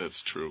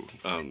 that's true.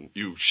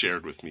 You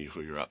shared with me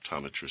who your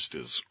optometrist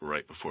is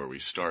right before we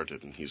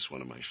started, and he's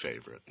one of my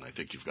favorite, and I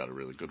think you've got a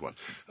really good one.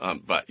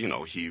 But,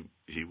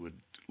 he would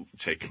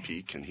take a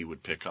peek, and he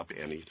would pick up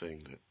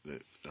anything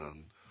that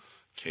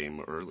came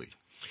early.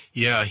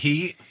 Yeah,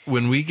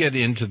 when we get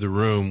into the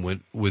room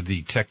with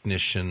the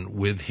technician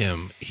with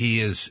him, he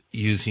is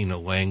using a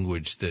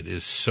language that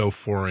is so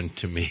foreign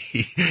to me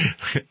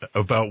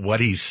about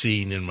what he's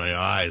seeing in my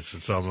eyes.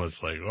 It's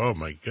almost like, oh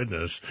my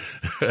goodness.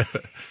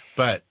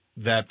 But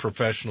that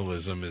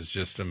professionalism is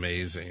just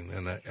amazing,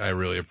 and I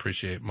really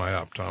appreciate my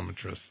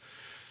optometrist.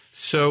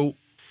 So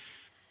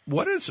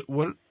what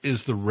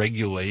is the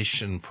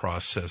regulation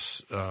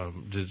process?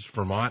 Does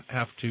Vermont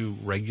have to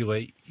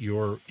regulate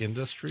your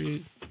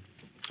industry?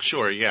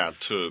 Sure, yeah.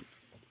 To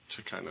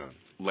kind of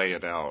lay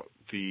it out,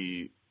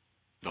 the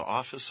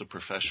Office of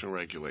Professional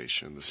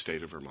Regulation in the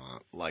state of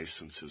Vermont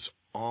licenses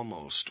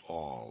almost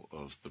all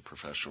of the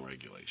professional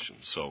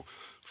regulations. So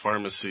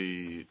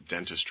pharmacy,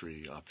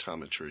 dentistry,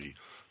 optometry.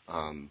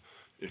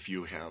 If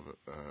you have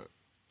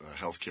a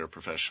healthcare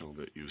professional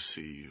that you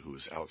see who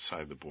is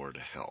outside the Board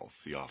of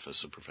Health, the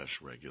Office of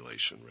Professional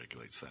Regulation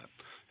regulates that.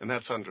 And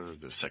that's under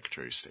the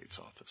Secretary of State's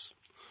office.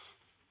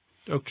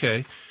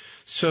 Okay.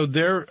 So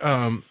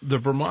the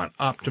Vermont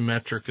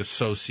Optometric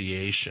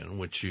Association,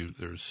 which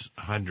there's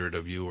 100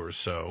 of you or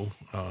so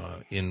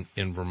in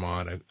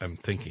Vermont, I'm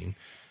thinking,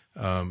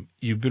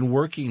 you've been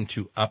working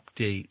to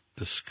update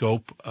the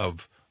scope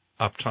of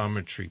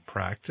optometry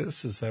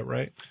practice. Is that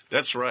right?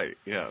 That's right,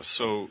 yeah.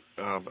 So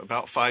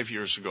about 5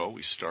 years ago,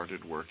 we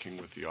started working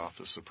with the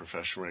Office of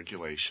Professional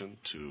Regulation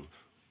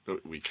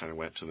we kind of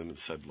went to them and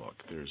said, look,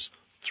 there's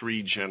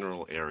 3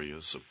 general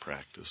areas of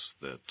practice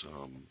that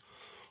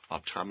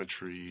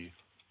optometry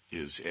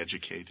is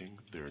educating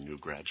their new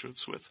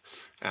graduates with,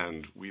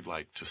 and we'd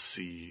like to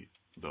see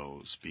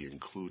those be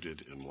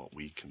included in what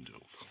we can do.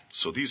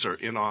 So these are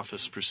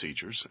in-office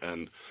procedures,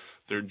 and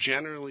they're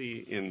generally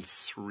in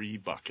 3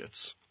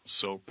 buckets.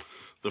 So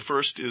the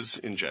first is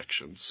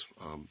injections.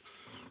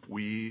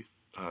 We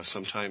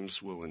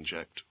sometimes will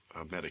inject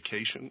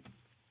medication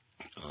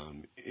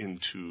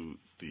into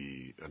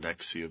the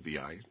annexia of the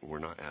eye. We're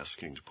not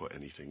asking to put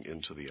anything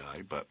into the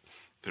eye, but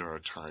there are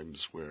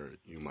times where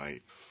you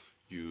might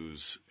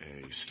use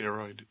a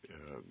steroid,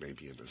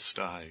 maybe in a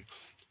sty,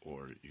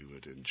 or you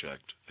would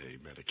inject a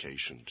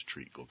medication to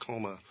treat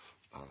glaucoma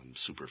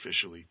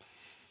superficially.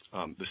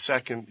 The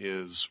second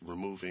is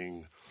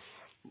removing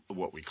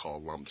what we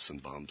call lumps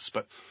and bumps,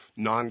 but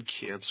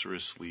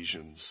non-cancerous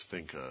lesions,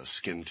 think a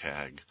skin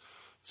tag,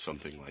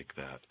 something like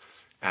that.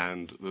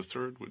 And the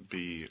third would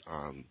be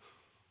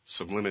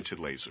some limited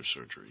laser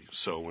surgery.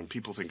 So when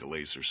people think of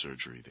laser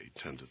surgery, they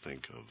tend to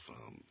think of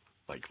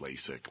like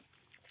LASIK.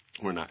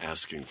 We're not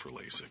asking for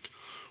LASIK.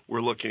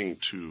 We're looking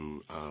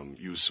to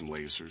use some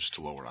lasers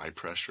to lower eye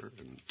pressure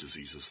in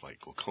diseases like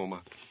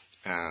glaucoma,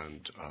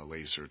 and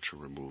laser to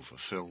remove a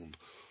film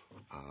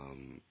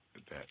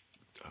that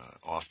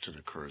often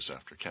occurs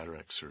after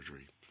cataract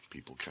surgery.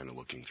 People kind of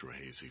looking through a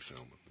hazy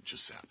film and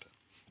just zap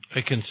it.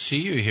 I can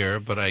see you here,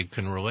 but I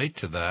can relate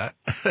to that.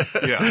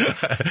 Yeah.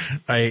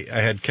 I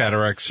had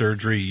cataract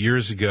surgery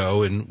years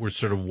ago, and we're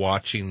sort of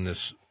watching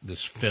this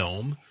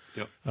film.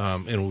 Yep.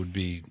 And it would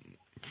be,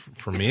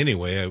 for me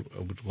anyway, I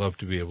would love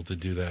to be able to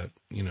do that,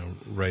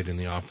 right in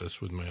the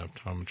office with my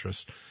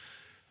optometrist.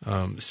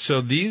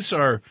 So these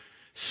are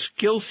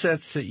skill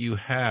sets that you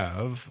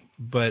have,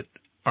 but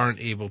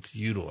aren't able to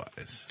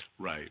utilize.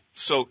 Right.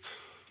 So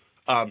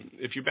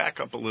if you back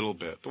up a little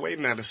bit, the way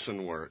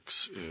medicine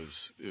works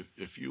is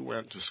if you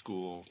went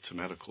to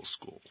medical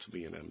school to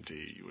be an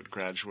MD, you would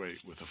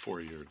graduate with a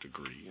 4-year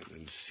degree, and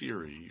in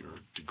theory, your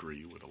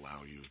degree would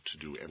allow you to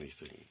do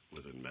anything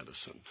within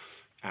medicine.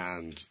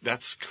 And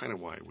that's kind of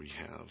why we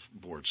have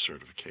board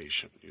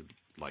certification. You'd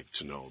like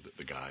to know that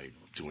the guy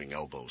doing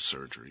elbow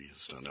surgery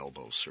has done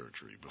elbow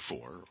surgery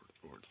before,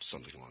 or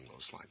something along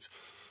those lines.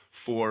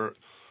 For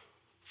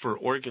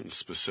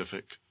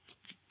organ-specific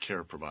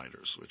care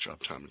providers, which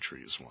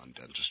optometry is one,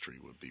 dentistry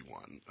would be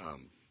one,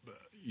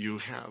 you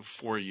have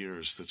 4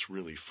 years that's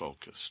really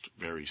focused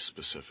very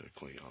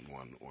specifically on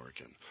one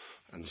organ.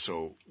 And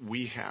so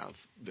we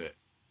have the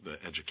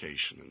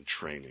education and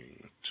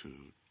training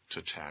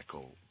to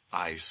tackle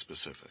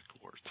eye-specific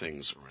or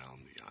things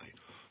around the eye,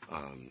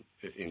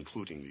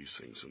 including these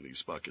things in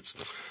these buckets.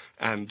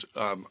 And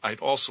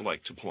I'd also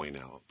like to point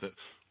out that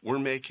we're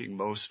making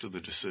most of the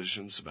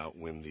decisions about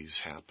when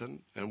these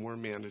happen, and we're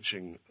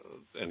managing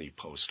any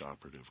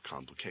post-operative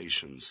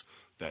complications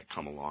that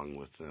come along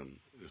with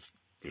them if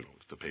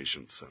the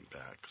patient's sent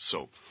back.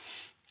 So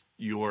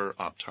your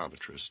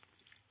optometrist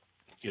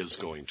is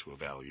going to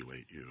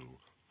evaluate you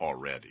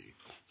already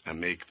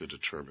and make the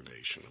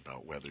determination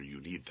about whether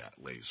you need that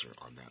laser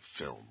on that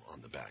film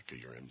on the back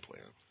of your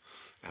implant.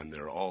 And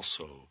they're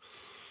also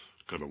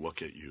going to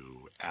look at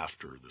you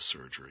after the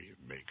surgery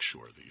and make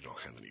sure that you don't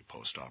have any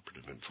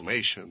post-operative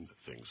inflammation, that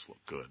things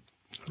look good.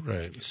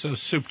 Right. So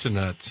soup to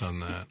nuts on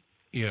that.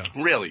 Yeah.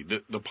 Really,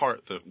 the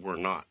part that we're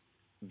not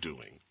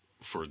doing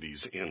for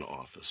these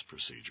in-office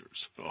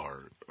procedures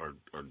are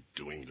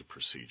doing the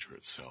procedure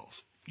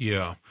itself.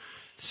 Yeah.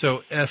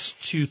 So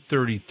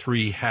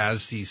S.233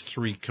 has these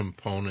three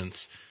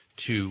components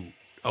to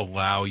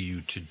allow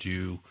you to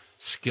do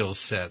skill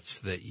sets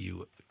that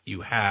you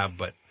have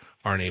but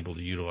aren't able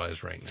to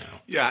utilize right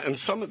now. Yeah, and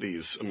some of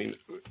these,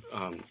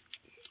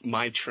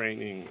 my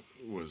training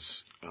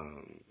was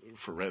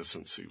for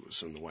residency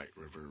was in the White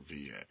River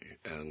VA,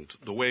 and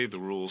the way the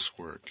rules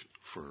work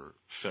for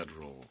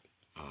federal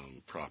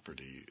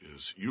property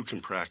is you can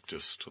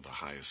practice to the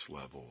highest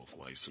level of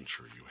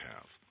licensure you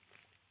have.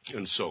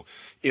 And so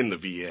in the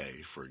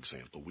VA, for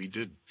example, we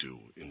did do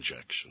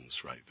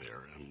injections right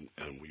there,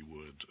 and we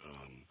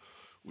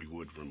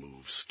would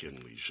remove skin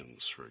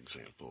lesions, for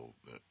example,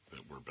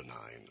 that were benign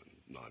and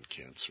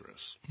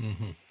non-cancerous.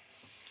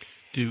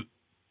 Mm-hmm.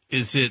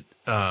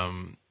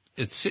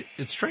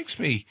 It strikes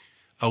me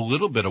a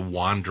little bit of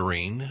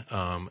wandering.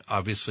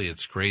 Obviously,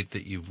 it's great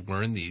that you've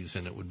learned these,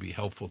 and it would be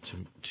helpful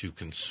to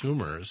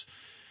consumers.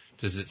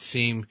 Does it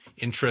seem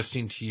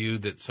interesting to you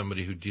that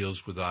somebody who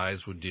deals with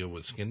eyes would deal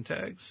with skin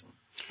tags?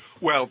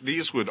 Well,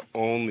 these would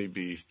only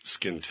be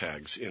skin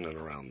tags in and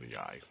around the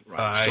eye,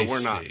 right?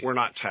 So we're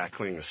not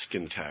tackling a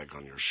skin tag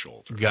on your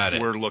shoulder. Got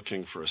it. We're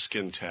looking for a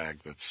skin tag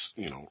that's,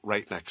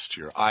 right next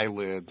to your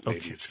eyelid.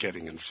 Maybe it's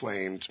getting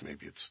inflamed.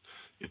 Maybe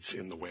it's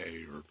in the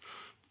way or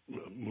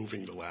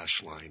moving the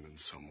lash line in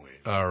some way.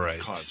 All right.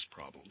 Caused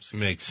problems.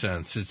 Makes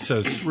sense. So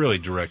it's really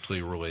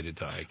directly related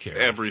to eye care.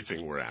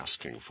 Everything we're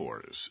asking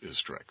for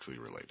is directly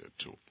related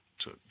to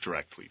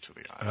directly to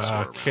the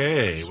eyes.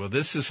 Okay. Well,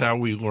 this is how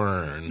we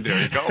learn.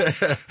 There you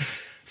go.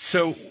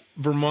 So,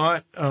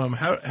 Vermont,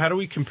 how do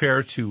we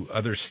compare to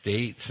other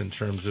states in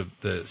terms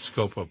of the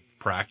scope of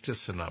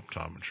practice in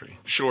optometry?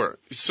 Sure.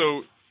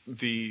 So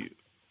the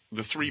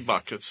three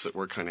buckets that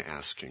we're kind of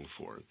asking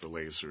for, the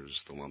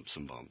lasers, the lumps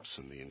and bumps,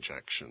 and the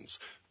injections,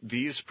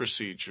 these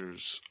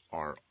procedures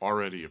are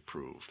already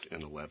approved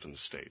in 11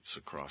 states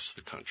across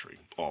the country,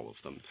 all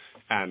of them.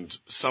 And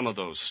some of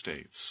those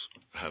states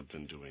have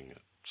been doing it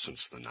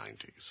since the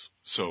 90s.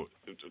 So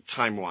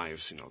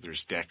time-wise,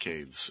 there's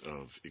decades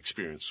of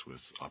experience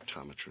with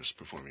optometrists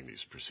performing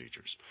these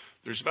procedures.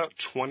 There's about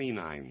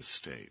 29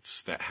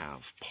 states that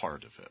have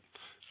part of it.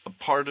 A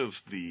part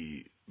of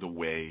the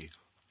way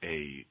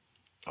a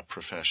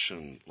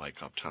profession like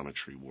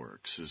optometry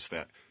works is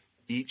that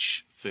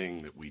each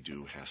thing that we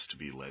do has to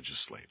be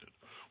legislated.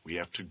 We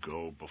have to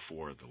go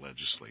before the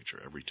legislature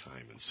every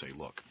time and say,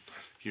 look,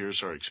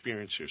 here's our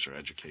experience, here's our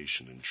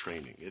education and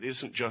training. It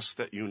isn't just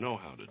that you know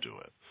how to do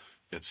it.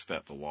 It's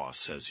that the law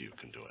says you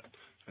can do it.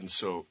 And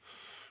so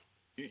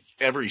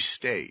every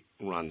state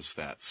runs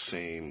that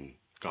same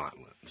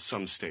gauntlet.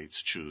 Some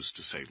states choose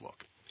to say,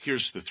 look,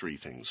 here's the three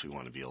things we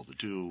want to be able to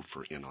do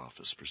for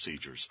in-office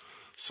procedures.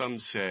 Some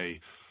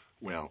say,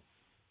 well,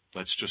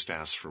 let's just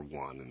ask for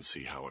one and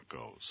see how it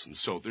goes. And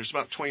so there's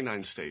about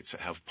 29 states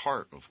that have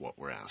part of what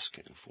we're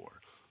asking for.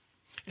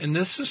 And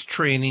this is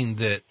training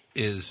that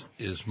is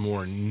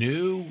more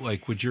new?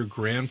 Like, would your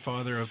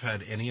grandfather have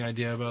had any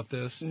idea about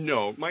this?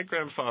 No, my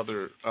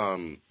grandfather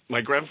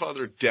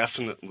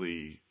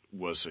definitely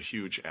was a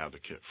huge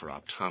advocate for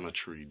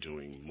optometry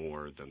doing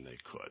more than they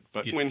could.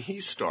 But when he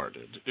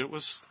started, it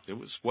was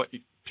what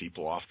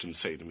people often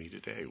say to me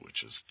today,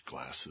 which is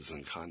glasses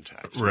and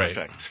contacts. Right. In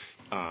fact,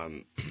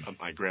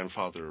 my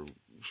grandfather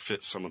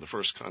fit some of the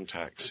first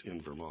contacts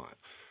in Vermont.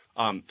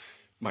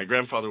 My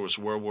grandfather was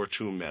a World War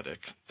II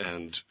medic,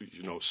 and,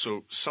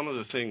 so some of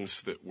the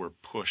things that were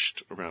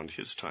pushed around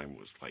his time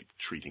was like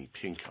treating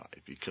pink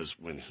eye, because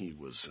when he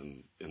was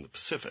in the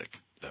Pacific,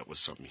 that was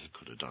something he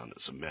could have done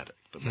as a medic.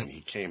 But then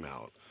he came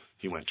out,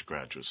 he went to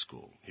graduate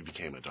school, he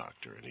became a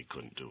doctor, and he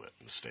couldn't do it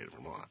in the state of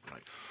Vermont,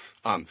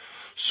 right?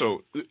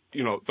 So,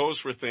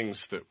 those were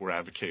things that were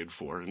advocated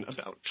for, and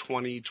about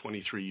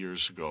 23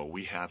 years ago,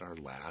 we had our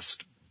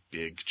last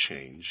big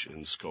change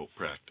in scope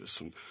practice,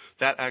 and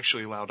that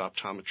actually allowed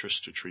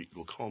optometrists to treat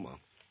glaucoma.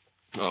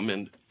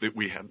 And that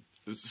we had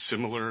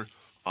similar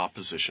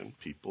opposition.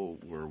 People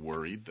were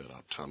worried that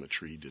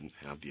optometry didn't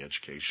have the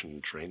education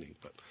and training,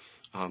 but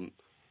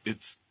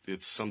it's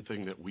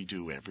something that we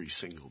do every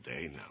single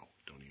day now.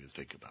 Don't even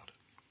think about it.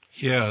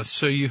 Yeah,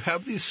 so you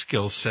have these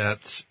skill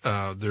sets.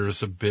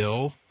 There's a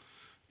bill,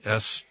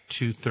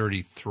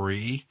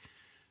 S.233.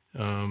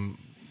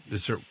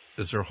 Is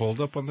there a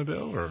holdup on the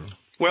bill, or?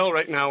 Well,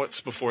 right now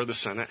it's before the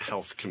Senate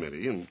Health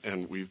Committee,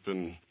 and we've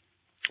been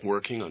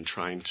working on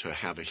trying to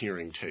have a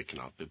hearing taken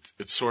up.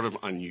 It's sort of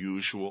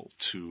unusual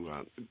to,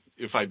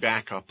 if I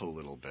back up a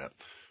little bit,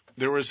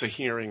 There was a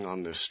hearing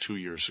on this 2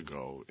 years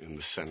ago in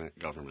the Senate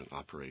Government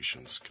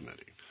Operations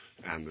Committee.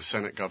 And the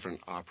Senate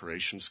Government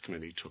Operations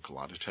Committee took a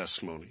lot of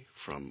testimony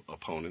from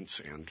opponents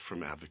and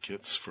from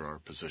advocates for our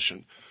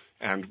position.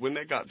 And when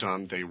they got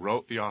done, they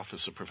wrote the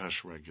Office of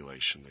Professional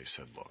Regulation. They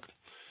said, look,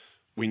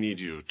 we need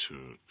you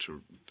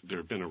to there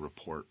had been a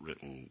report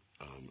written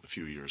a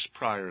few years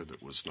prior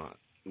that was not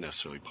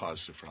necessarily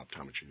positive for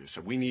optometry. They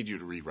said, we need you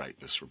to rewrite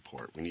this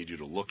report. We need you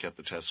to look at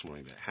the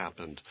testimony that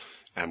happened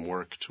and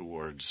work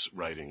towards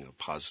writing a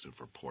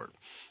positive report.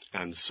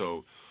 And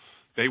so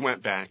they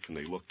went back and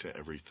they looked at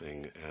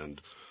everything,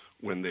 and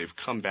when they've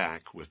come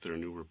back with their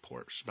new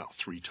report, it's about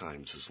 3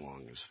 times as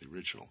long as the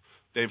original,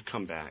 they've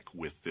come back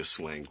with this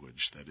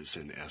language that is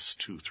in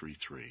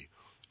S.233,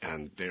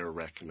 and they're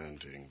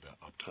recommending that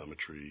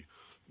optometry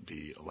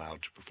be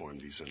allowed to perform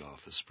these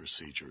in-office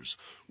procedures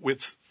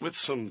with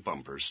some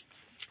bumpers.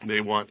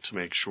 They want to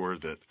make sure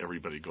that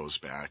everybody goes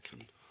back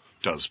and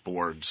does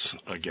boards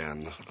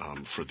again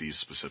for these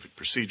specific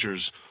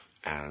procedures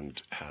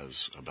and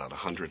has about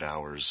 100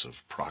 hours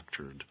of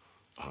proctored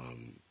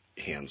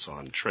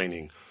hands-on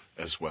training,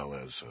 as well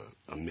as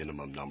a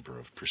minimum number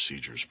of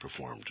procedures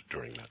performed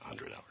during that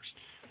 100 hours.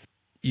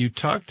 You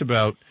talked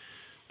about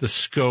the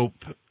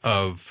scope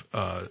of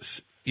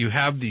you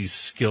have these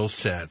skill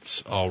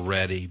sets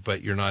already,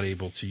 but you're not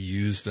able to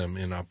use them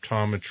in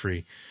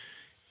optometry.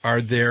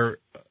 Are there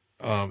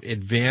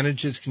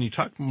advantages? Can you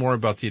talk more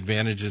about the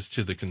advantages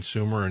to the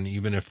consumer, and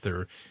even if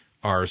there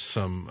are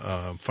some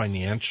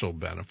financial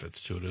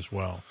benefits to it as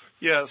well?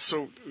 Yeah,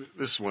 so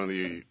this is one of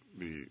the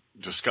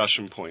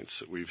discussion points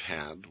that we've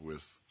had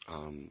with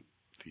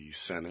the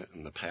Senate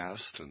in the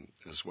past, and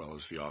as well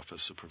as the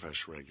Office of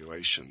Professional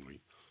Regulation. We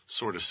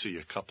sort of see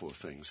a couple of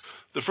things.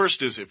 The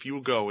first is if you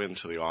go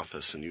into the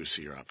office and you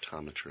see your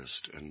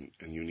optometrist and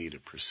you need a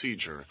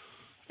procedure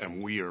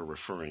and we are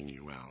referring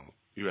you out,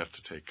 you have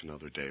to take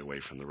another day away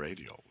from the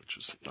radio, which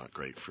is not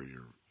great for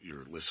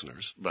your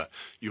listeners. But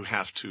you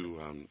have to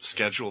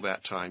schedule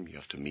that time. You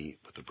have to meet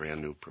with a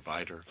brand new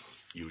provider,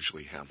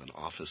 usually have an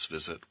office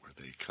visit where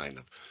they kind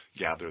of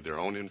gather their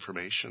own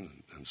information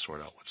and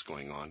sort out what's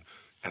going on,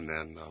 and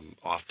then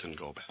often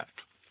go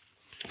back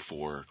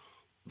for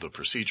the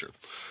procedure.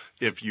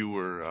 If you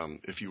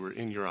were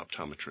in your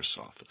optometrist's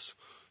office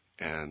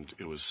and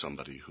it was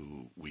somebody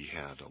who we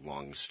had a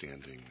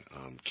long-standing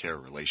care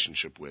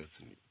relationship with,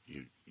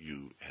 and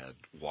you had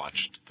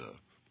watched the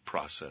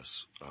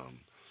process,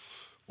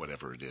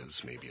 whatever it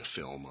is, maybe a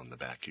film on the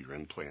back of your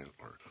implant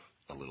or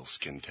a little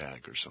skin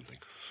tag or something,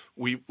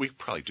 we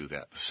probably do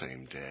that the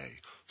same day.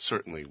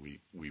 Certainly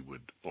we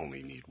would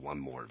only need one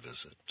more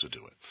visit to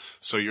do it.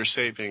 So you're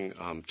saving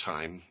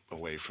time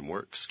away from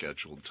work,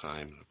 scheduled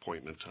time,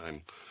 appointment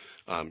time.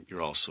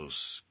 You're also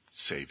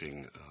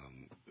saving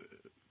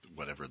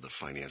whatever the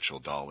financial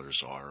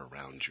dollars are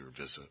around your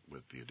visit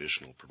with the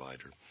additional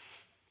provider.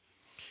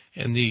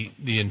 And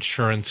the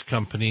insurance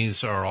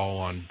companies are all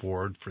on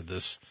board for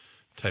this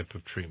type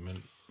of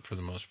treatment for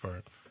the most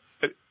part?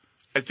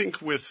 I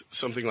think with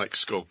something like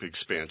scope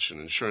expansion,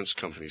 insurance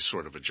companies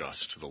sort of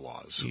adjust to the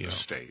laws of the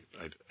state.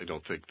 I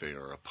don't think they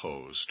are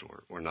opposed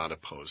or not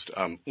opposed.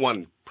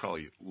 One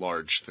probably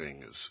large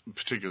thing is,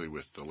 particularly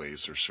with the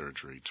laser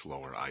surgery to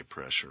lower eye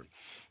pressure,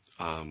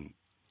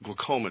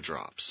 glaucoma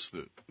drops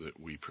that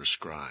we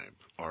prescribe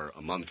are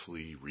a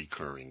monthly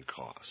recurring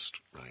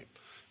cost, right?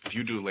 If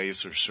you do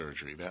laser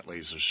surgery, that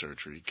laser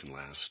surgery can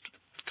last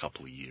a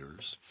couple of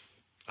years.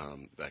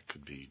 That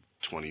could be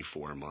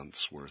 24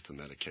 months worth of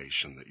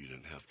medication that you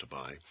didn't have to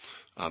buy.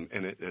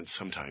 And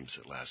sometimes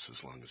it lasts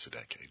as long as a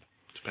decade.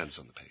 Depends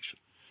on the patient.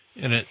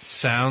 And it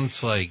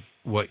sounds like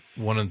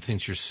one of the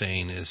things you're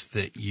saying is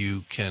that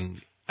you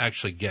can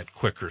actually get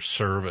quicker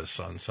service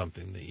on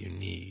something that you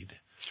need.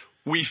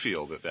 We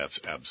feel that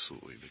that's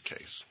absolutely the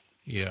case.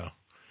 Yeah.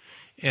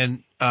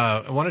 And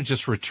I want to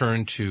just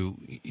return to,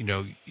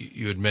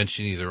 you had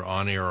mentioned either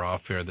on air or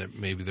off air that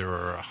maybe there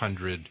are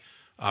 100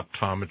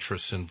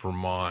 optometrists in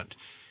Vermont.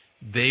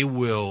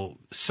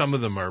 Some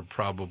of them are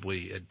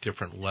probably at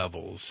different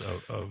levels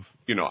of.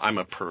 I'm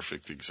a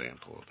perfect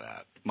example of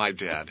that. My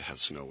dad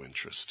has no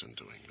interest in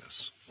doing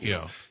this.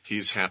 Yeah.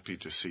 He's happy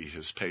to see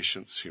his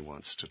patients. He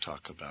wants to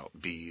talk about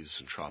bees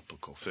and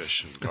tropical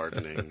fish and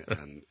gardening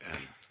and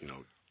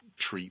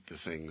treat the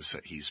things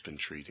that he's been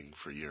treating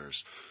for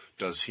years.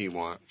 Does he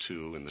want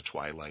to, in the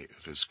twilight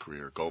of his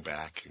career, go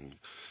back and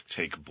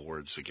take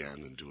boards again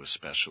and do a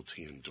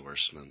specialty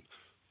endorsement?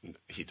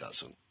 He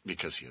doesn't,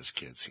 because he has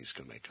kids. He's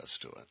going to make us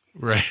do it.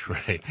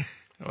 Right.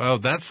 Well,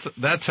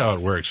 that's how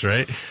it works,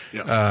 right?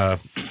 Yeah.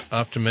 I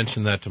have to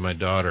mention that to my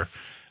daughter.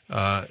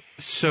 But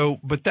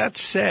that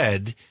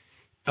said,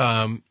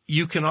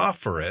 you can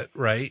offer it,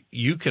 right?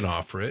 You can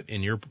offer it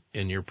in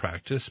your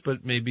practice,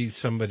 but maybe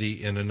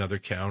somebody in another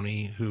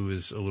county who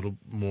is a little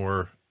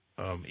more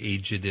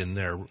aged in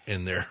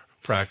their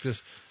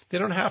practice, they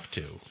don't have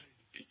to.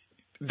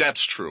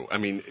 That's true. I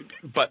mean,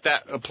 but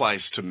that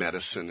applies to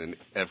medicine in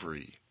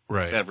every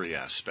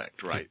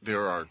aspect, right?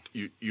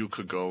 You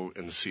could go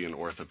and see an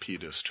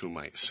orthopedist who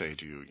might say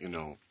to you,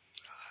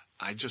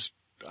 I just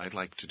I'd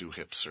like to do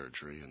hip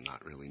surgery and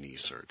not really knee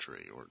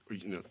surgery, or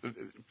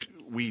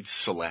we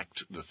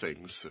select the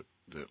things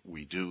that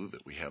we do,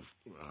 that we have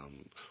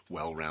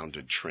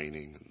well-rounded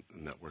training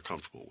and that we're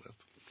comfortable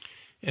with.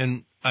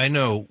 And I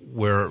know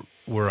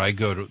where I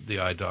go to the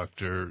eye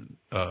doctor,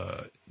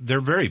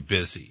 they're very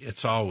busy.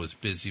 It's always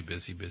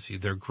busy.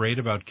 They're great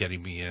about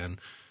getting me in.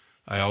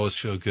 I always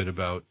feel good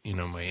about,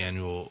 my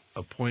annual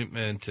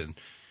appointment, and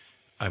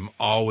I'm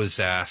always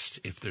asked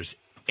if there's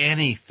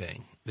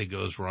anything that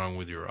goes wrong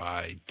with your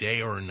eye,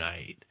 day or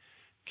night,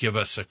 give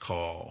us a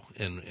call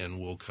and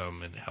we'll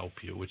come and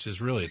help you, which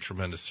is really a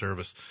tremendous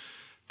service.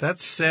 That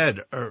said,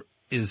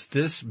 does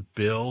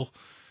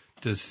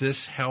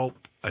this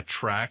help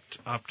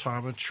attract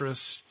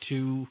optometrists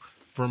to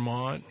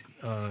Vermont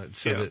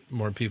that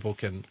more people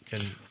can?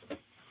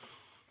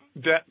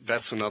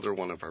 That's another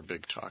one of our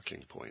big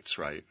talking points,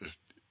 right?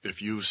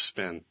 If you've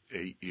spent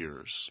 8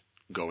 years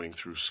going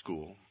through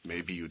school,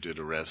 maybe you did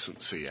a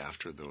residency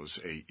after those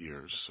 8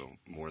 years, so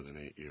more than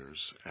 8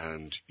 years,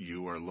 and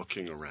you are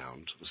looking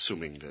around,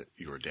 assuming that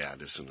your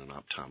dad isn't an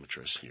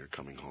optometrist and you're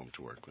coming home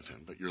to work with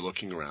him, but you're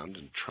looking around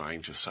and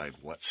trying to decide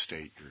what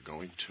state you're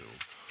going to.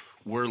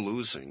 We're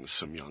losing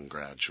some young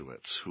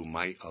graduates who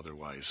might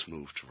otherwise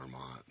move to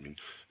Vermont. I mean,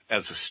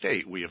 as a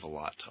state, we have a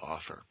lot to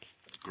offer.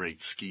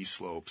 Great ski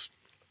slopes,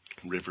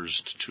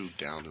 rivers to tube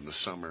down in the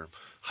summer,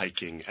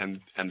 hiking,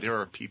 and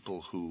there are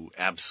people who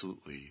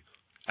absolutely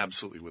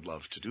would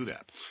love to do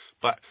that.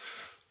 But,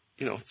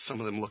 some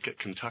of them look at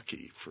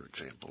Kentucky, for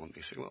example, and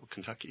they say, well,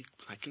 Kentucky,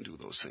 I can do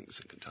those things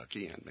in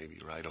Kentucky and maybe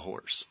ride a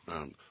horse.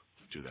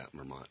 Do that in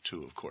Vermont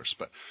too, of course.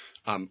 But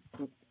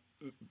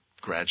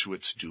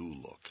graduates do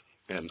look.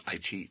 And I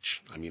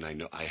teach. I mean, I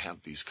know I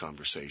have these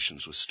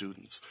conversations with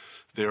students.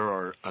 There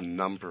are a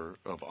number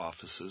of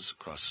offices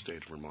across the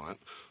state of Vermont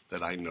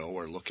that I know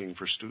are looking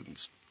for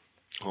students.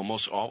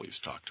 Almost always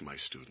talk to my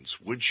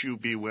students. Would you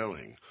be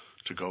willing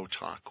to go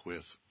talk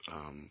with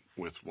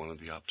one of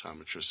the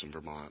optometrists in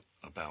Vermont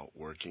about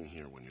working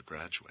here when you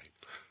graduate?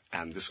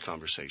 And this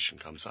conversation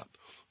comes up.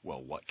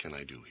 Well, what can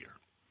I do here?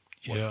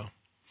 Yeah.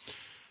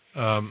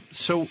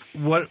 So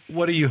what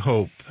do you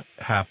hope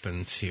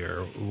happens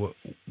here?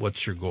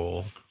 What's your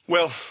goal?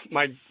 Well,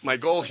 my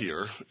goal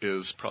here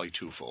is probably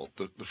twofold.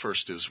 The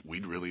first is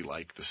we'd really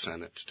like the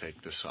Senate to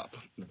take this up.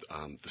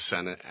 The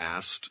Senate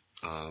asked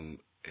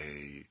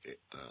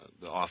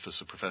the Office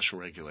of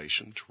Professional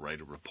Regulation to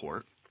write a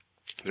report.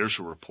 There's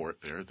a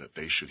report there that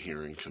they should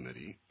hear in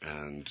committee,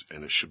 and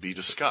it should be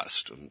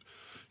discussed. And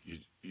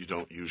you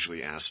don't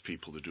usually ask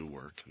people to do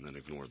work and then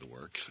ignore the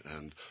work.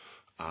 And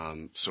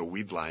so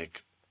we'd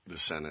like the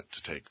Senate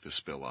to take this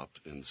bill up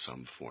in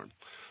some form.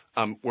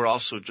 We're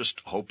also just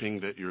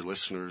hoping that your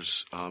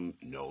listeners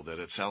know that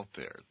it's out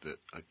there, that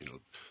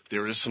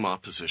there is some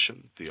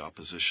opposition. The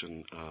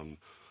opposition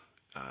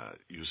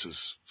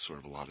uses sort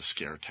of a lot of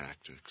scare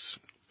tactics.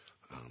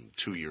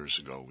 2 years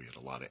ago, we had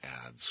a lot of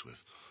ads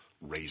with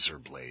razor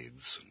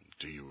blades. And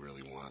do you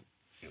really want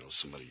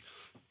somebody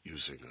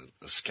using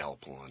a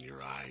scalpel on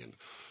your eye? And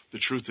the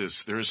truth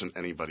is, there isn't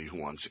anybody who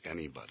wants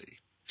anybody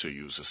to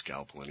use a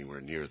scalpel anywhere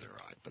near their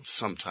eye, but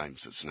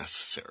sometimes it's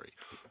necessary.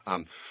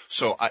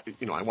 So I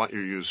want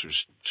your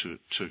users to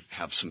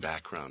have some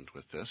background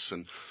with this,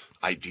 and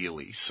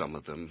ideally some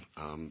of them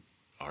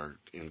are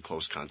in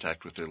close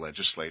contact with their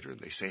legislator, and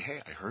they say, hey,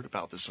 I heard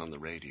about this on the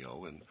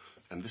radio, and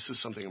this is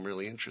something I'm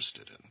really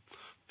interested in.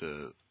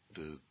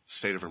 The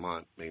state of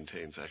Vermont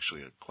maintains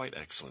actually a quite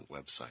excellent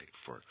website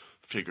for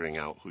figuring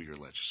out who your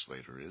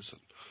legislator is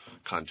and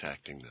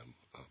contacting them.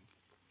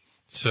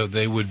 So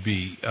they would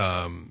be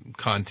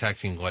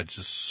contacting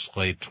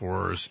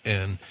legislators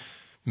and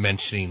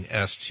mentioning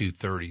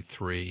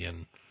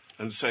S.233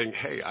 and saying,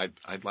 hey,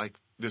 I'd like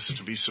this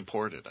to be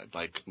supported. I'd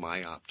like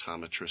my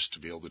optometrist to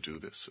be able to do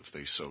this if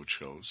they so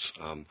chose.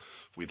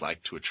 We'd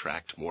like to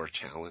attract more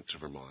talent to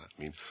Vermont.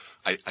 I mean,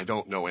 I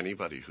don't know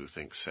anybody who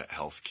thinks that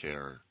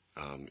healthcare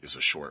is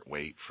a short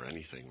wait for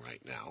anything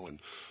right now, and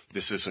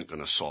this isn't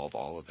going to solve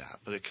all of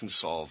that, but it can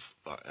solve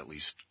at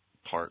least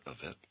part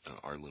of it,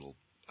 our little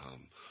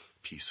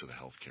piece of the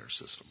healthcare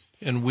system.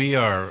 And we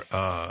are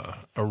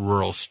a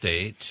rural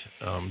state.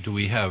 Do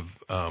we have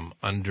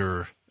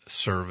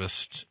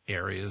underserviced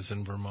areas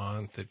in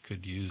Vermont that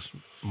could use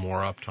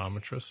more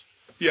optometrists?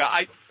 Yeah,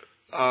 I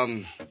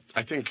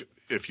think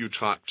if you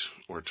talked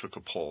or took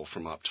a poll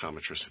from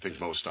optometrists, I think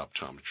most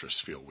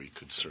optometrists feel we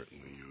could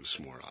certainly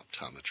use more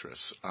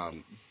optometrists.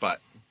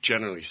 But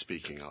generally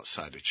speaking,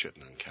 outside of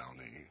Chittenden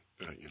County,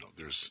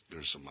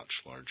 there's a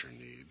much larger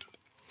need.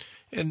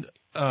 And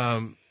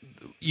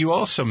you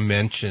also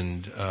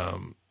mentioned,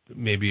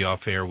 maybe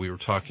off air, we were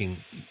talking,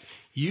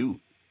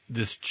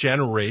 this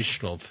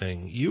generational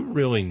thing, you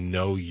really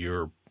know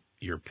your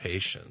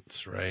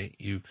patients, right?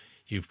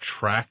 You've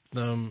tracked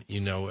them,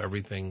 you know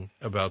everything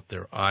about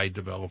their eye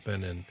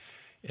development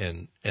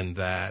and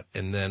that.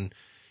 And then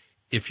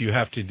if you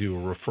have to do a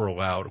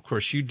referral out, of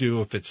course you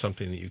do if it's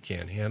something that you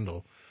can't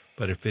handle.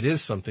 But if it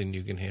is something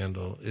you can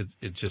handle,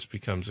 it just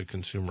becomes a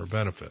consumer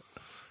benefit.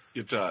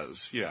 It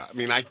does, yeah. I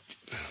mean,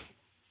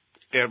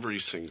 every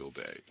single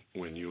day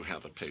when you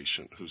have a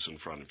patient who's in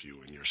front of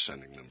you and you're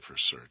sending them for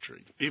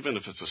surgery, even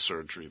if it's a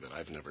surgery that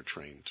I've never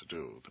trained to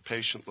do, the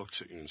patient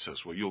looks at you and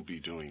says, well, you'll be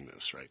doing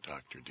this, right,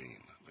 Dr. Dean?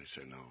 I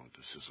say, no,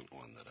 this isn't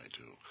one that I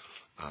do.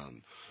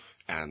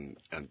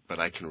 But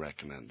I can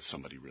recommend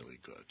somebody really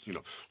good.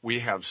 We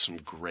have some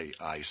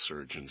great eye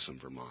surgeons in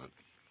Vermont.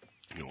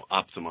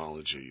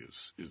 Ophthalmology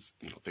is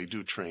they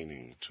do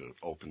training to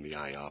open the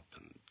eye up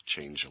and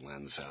change a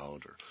lens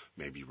out or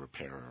maybe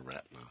repair a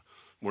retina.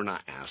 We're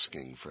not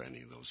asking for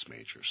any of those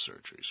major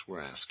surgeries.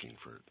 We're asking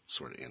for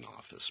sort of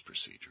in-office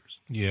procedures.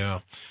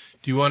 Yeah.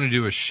 Do you want to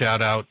do a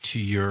shout-out to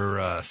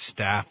your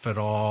staff at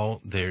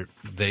all?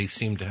 They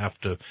seem to have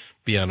to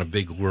be on a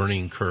big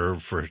learning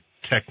curve for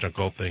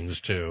technical things,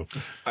 too.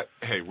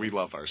 Hey, we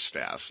love our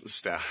staff.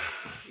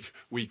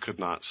 We could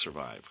not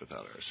survive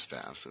without our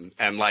staff.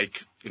 And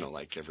like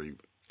every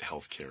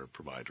healthcare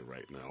provider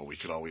right now, we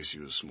could always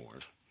use more.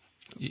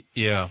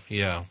 Yeah,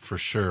 for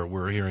sure.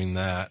 We're hearing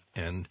that,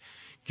 and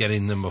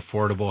getting them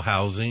affordable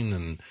housing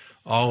and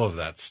all of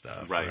that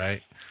stuff,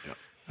 right?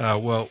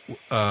 Yep.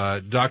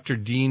 Dr.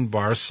 Dean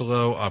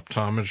Barcelow,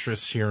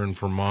 optometrist here in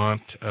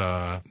Vermont,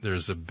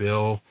 there's a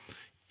bill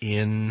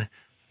in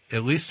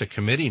at least a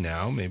committee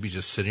now, maybe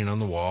just sitting on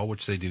the wall,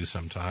 which they do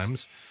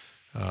sometimes,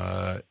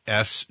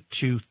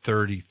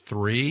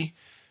 S.233.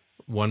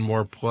 One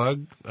more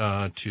plug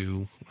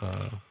to...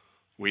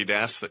 We'd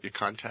ask that you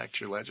contact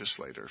your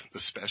legislator,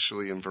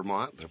 especially in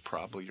Vermont. They're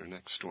probably your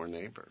next-door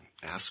neighbor.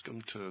 Ask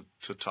them to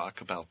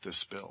talk about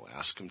this bill.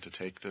 Ask them to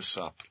take this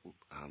up.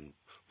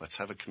 Let's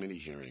have a committee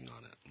hearing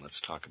on it.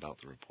 Let's talk about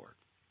the report.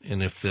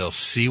 And if they'll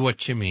see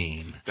what you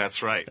mean.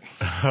 That's right.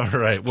 All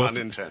right. Well,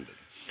 unintended.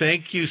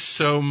 Thank you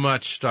so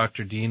much,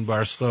 Dr. Dean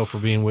Barcelow, for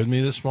being with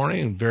me this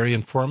morning. Very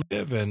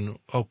informative, and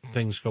hope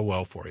things go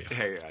well for you.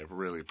 Hey, I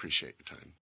really appreciate your time.